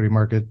the equity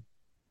market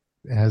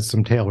has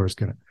some tail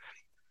risk in it.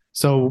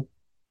 So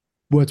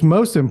what's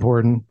most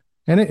important,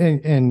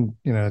 and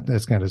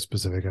that's kind of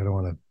specific. I don't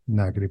want to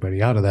knock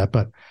anybody out of that,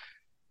 but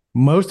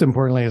most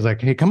importantly is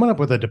like, hey, coming up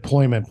with a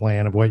deployment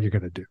plan of what you're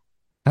going to do.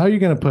 How are you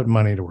going to put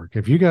money to work?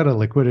 If you got a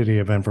liquidity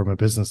event from a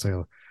business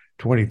sale,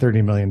 $20,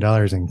 $30 million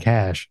in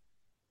cash,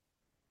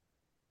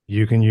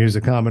 you can use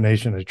a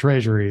combination of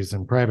treasuries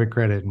and private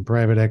credit and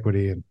private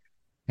equity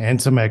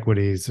and some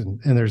equities. And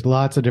there's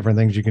lots of different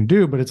things you can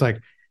do, but it's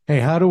like, hey,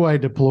 how do I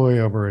deploy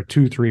over a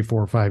 2, 3,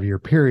 4, 5 year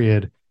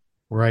period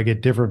where I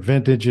get different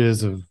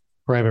vintages of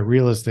private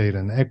real estate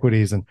and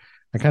equities, and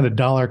I kind of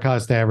dollar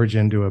cost average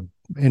into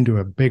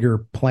a bigger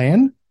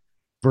plan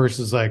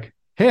versus like,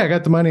 hey, I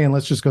got the money and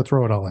let's just go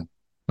throw it all in.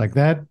 Like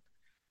that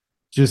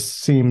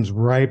just seems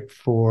ripe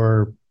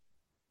for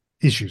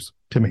issues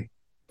to me.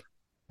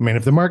 I mean,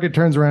 if the market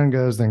turns around and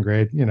goes, then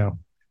great,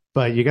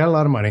 but you got a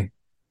lot of money.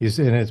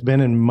 And it's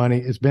been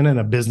in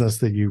a business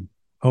that you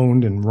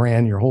owned and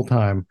ran your whole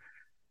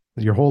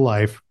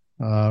life,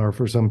 or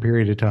for some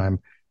period of time.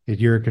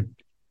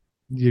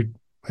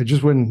 I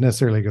just wouldn't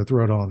necessarily go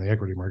throw it all in the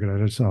equity market. I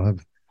just don't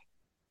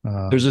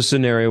have. There's a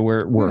scenario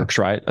where it works,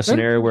 right? A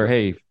scenario where,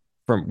 hey,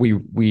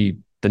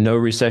 the no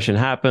recession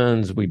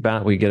happens, we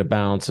get a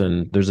bounce,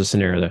 and there's a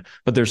scenario there.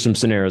 But there's some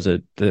scenarios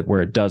that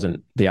where it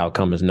doesn't, the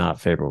outcome is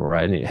not favorable,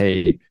 right? And,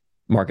 hey,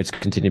 markets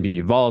continue to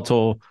be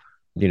volatile.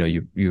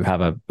 You have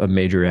a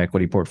major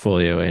equity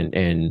portfolio,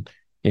 and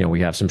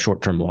we have some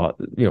short-term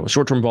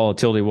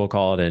volatility, we'll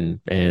call it,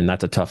 and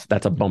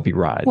that's a bumpy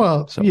ride.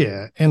 Well,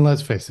 yeah, and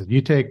let's face it,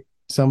 you take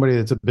somebody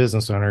that's a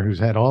business owner who's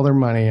had all their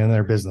money in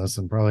their business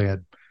and probably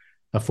had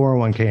a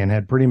 401k and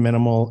had pretty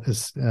minimal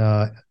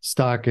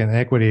stock and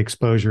equity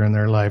exposure in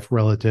their life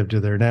relative to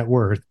their net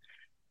worth.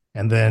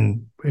 And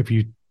then if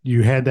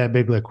you had that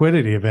big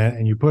liquidity event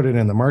and you put it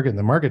in the market and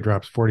the market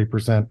drops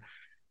 40%,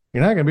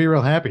 you're not going to be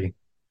real happy.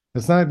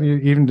 It's not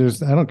even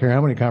just, I don't care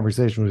how many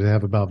conversations we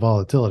have about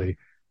volatility.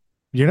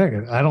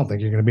 I don't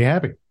think you're going to be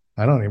happy.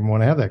 I don't even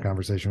want to have that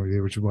conversation with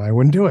you, which is why I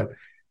wouldn't do it.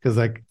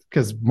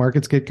 Because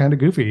markets get kind of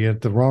goofy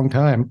at the wrong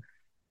time.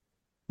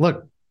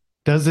 Look,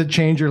 does it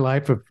change your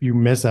life if you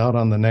miss out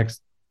on the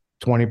next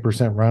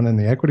 20% run in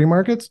the equity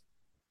markets?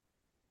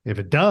 If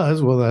it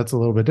does, well, that's a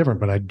little bit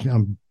different, but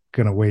I'm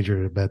going to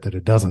wager a bet that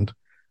it doesn't.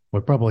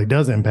 What probably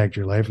does impact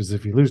your life is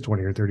if you lose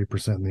 20 or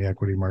 30% in the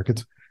equity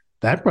markets,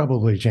 that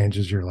probably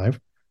changes your life.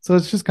 So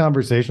it's just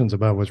conversations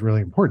about what's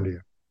really important to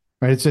you,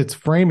 right? It's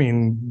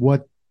framing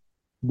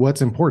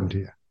what's important to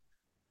you.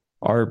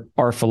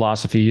 Our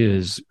philosophy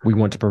is we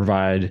want to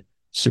provide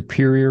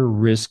superior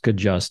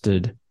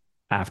risk-adjusted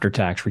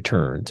after-tax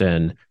returns.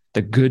 And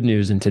the good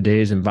news in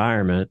today's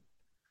environment,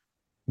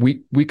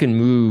 we can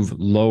move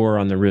lower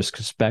on the risk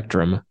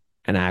spectrum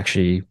and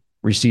actually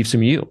receive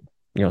some yield.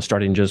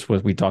 Starting just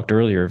with we talked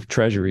earlier of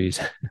treasuries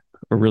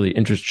or really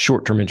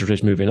short-term interest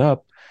rates moving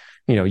up,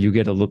 you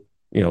get a look,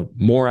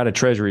 more out of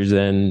treasuries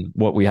than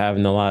what we have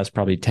in the last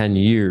probably 10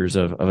 years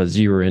of a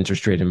zero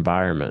interest rate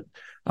environment.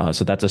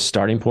 So that's a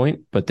starting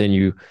point, but then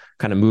you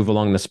kind of move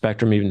along the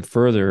spectrum even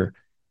further,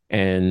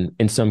 and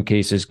in some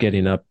cases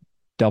getting up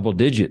double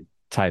digit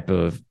type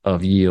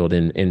of yield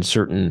in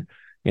certain,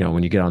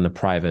 when you get on the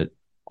private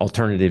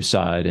alternative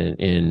side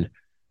and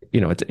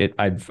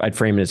I'd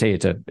frame it as, hey,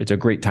 it's a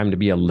great time to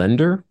be a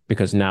lender,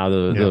 because now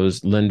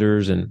those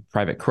lenders and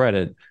private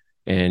credit,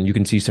 and you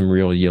can see some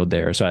real yield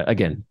there. So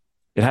again,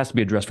 it has to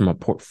be addressed from a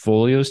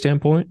portfolio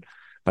standpoint,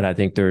 but I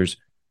think there's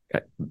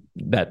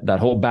that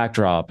whole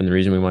backdrop, and the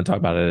reason we want to talk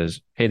about it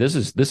is, hey, this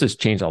has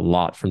changed a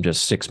lot from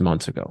just 6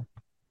 months ago.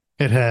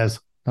 It has.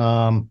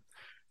 Man,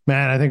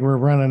 I think we're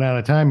running out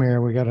of time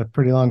here. We got a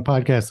pretty long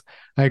podcast.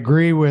 I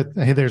agree with,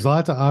 hey, there's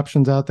lots of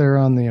options out there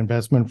on the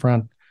investment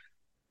front.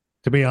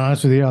 To be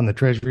honest with you, on the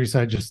treasury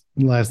side, just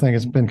last thing,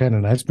 it's been kind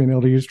of nice being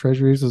able to use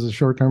treasuries as a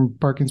short-term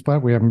parking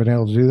spot. We haven't been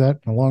able to do that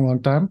in a long,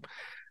 long time.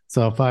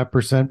 So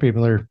 5%,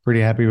 people are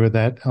pretty happy with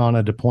that on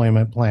a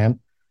deployment plan.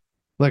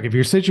 Look, if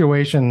your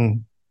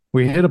situation,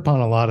 we hit upon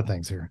a lot of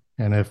things here.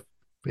 And if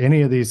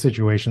any of these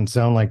situations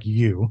sound like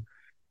you,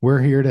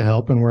 we're here to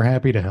help, and we're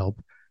happy to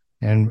help.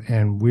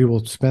 And we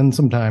will spend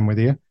some time with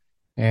you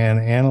and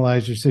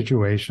analyze your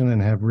situation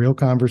and have real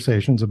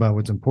conversations about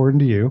what's important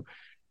to you,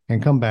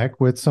 and come back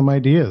with some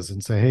ideas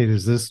and say, hey,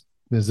 does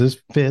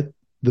this fit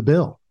the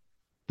bill?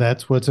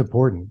 That's what's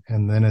important.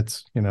 And then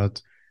it's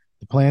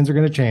the plans are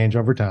going to change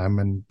over time,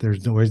 and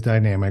there's always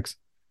dynamics.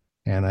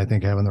 And I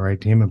think having the right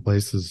team in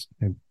place is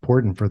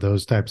important for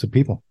those types of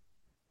people.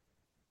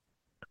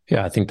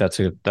 Yeah, I think that's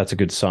a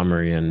good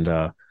summary.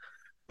 And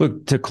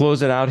look, to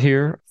close it out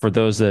here, for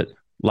those that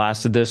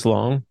lasted this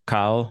long,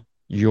 Kyle,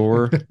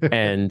 your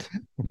and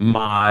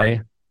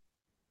my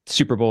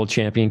Super Bowl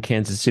champion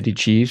Kansas City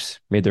Chiefs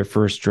made their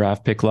first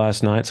draft pick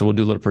last night. So we'll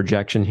do a little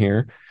projection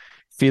here.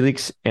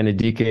 Felix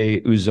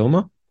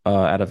Anudike-Uzomah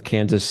out of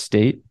Kansas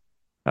State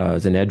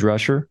is an edge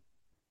rusher.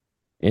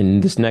 In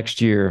this next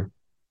year,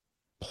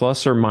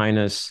 plus or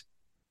minus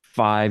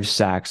 5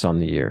 sacks on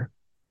the year.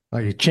 Oh,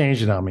 you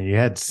changed it on me. You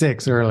had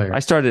 6 earlier. I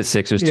started at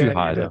 6. It was too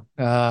high, though.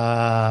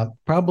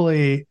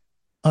 Probably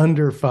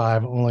under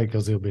 5, only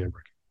because he'll be a rookie.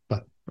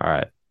 But all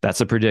right,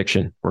 that's a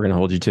prediction. We're going to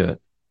hold you to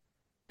it.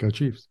 Go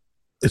Chiefs.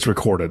 It's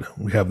recorded.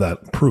 We have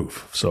that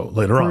proof. So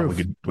later on, we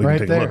can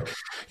take a look.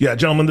 Yeah,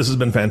 gentlemen, this has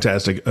been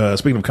fantastic.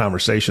 Speaking of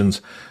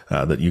conversations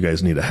that you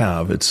guys need to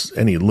have, it's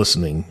any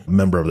listening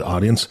member of the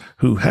audience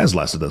who has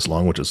lasted this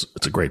long, it's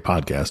a great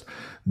podcast.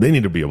 They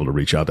need to be able to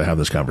reach out to have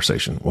this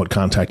conversation. What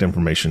contact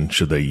information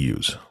should they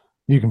use?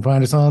 You can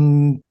find us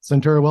on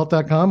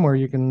CenturaWealth.com, or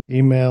you can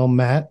email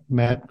Matt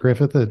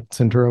Griffith at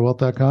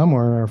CenturaWealth.com,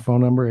 or our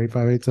phone number,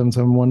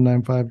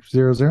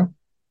 858-771-9500.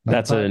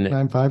 That's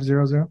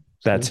 9500.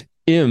 That's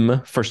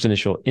M, first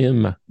initial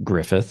M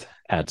Griffith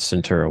at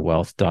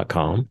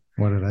CenturaWealth.com.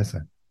 What did I say?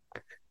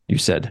 You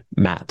said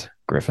Matt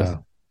Griffith.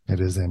 Oh, it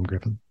is M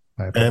Griffith.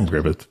 M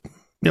Griffith.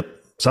 Yep.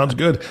 Sounds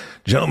good.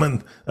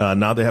 Gentlemen,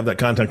 now they have that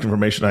contact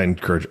information. I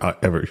encourage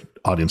every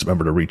audience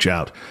member to reach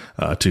out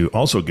to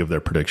also give their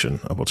prediction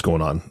of what's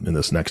going on in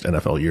this next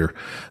NFL year.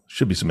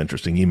 Should be some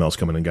interesting emails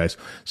coming in, guys.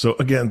 So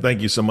again,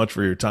 thank you so much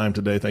for your time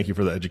today. Thank you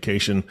for the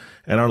education.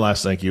 And our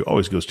last thank you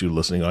always goes to the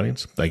listening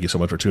audience. Thank you so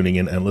much for tuning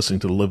in and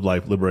listening to the Live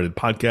Life Liberated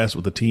podcast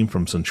with the team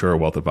from Centura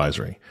Wealth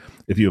Advisory.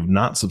 If you have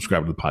not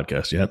subscribed to the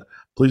podcast yet,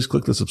 please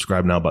click the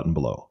subscribe now button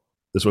below.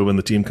 This way, when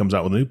the team comes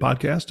out with a new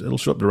podcast, it'll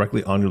show up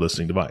directly on your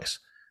listening device.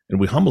 And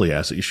we humbly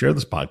ask that you share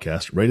this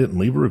podcast, rate it, and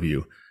leave a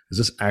review, as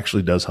this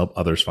actually does help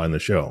others find the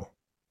show.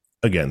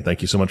 Again,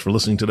 thank you so much for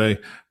listening today.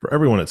 For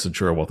everyone at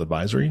Centura Wealth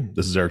Advisory,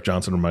 this is Eric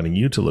Johnson reminding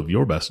you to live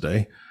your best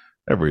day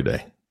every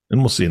day.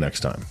 And we'll see you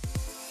next time.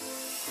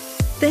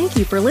 Thank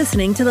you for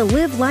listening to the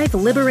Live Life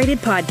Liberated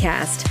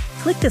podcast.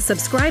 Click the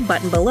subscribe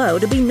button below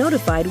to be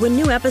notified when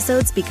new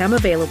episodes become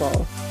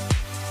available.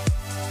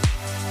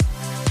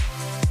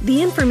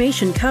 The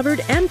information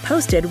covered and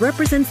posted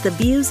represents the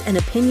views and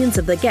opinions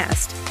of the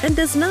guest and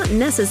does not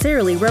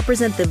necessarily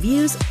represent the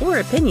views or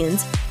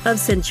opinions of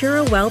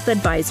Centura Wealth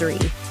Advisory.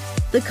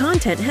 The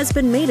content has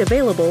been made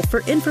available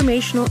for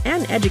informational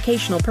and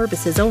educational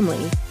purposes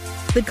only.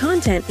 The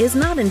content is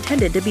not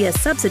intended to be a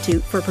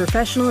substitute for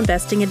professional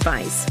investing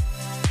advice.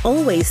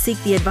 Always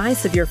seek the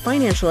advice of your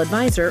financial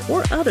advisor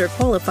or other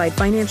qualified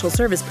financial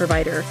service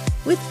provider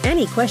with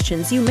any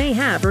questions you may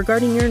have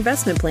regarding your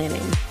investment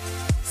planning.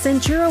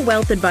 Centura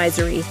Wealth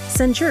Advisory.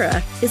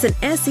 Centura is an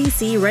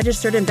SEC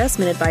registered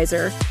investment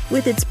advisor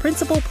with its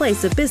principal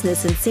place of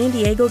business in San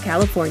Diego,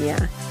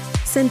 California.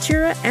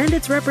 Centura and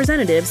its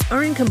representatives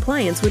are in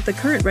compliance with the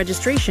current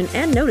registration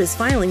and notice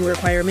filing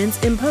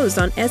requirements imposed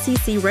on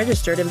SEC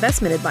registered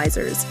investment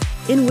advisors,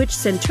 in which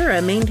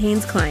Centura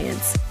maintains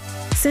clients.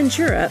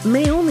 Centura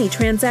may only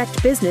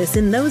transact business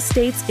in those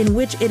states in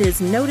which it is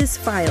notice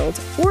filed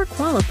or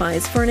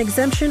qualifies for an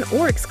exemption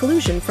or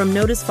exclusion from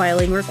notice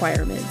filing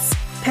requirements.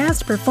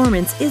 Past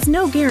performance is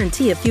no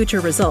guarantee of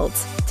future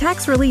results.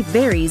 Tax relief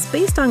varies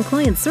based on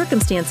client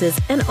circumstances,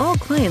 and all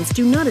clients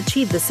do not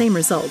achieve the same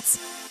results.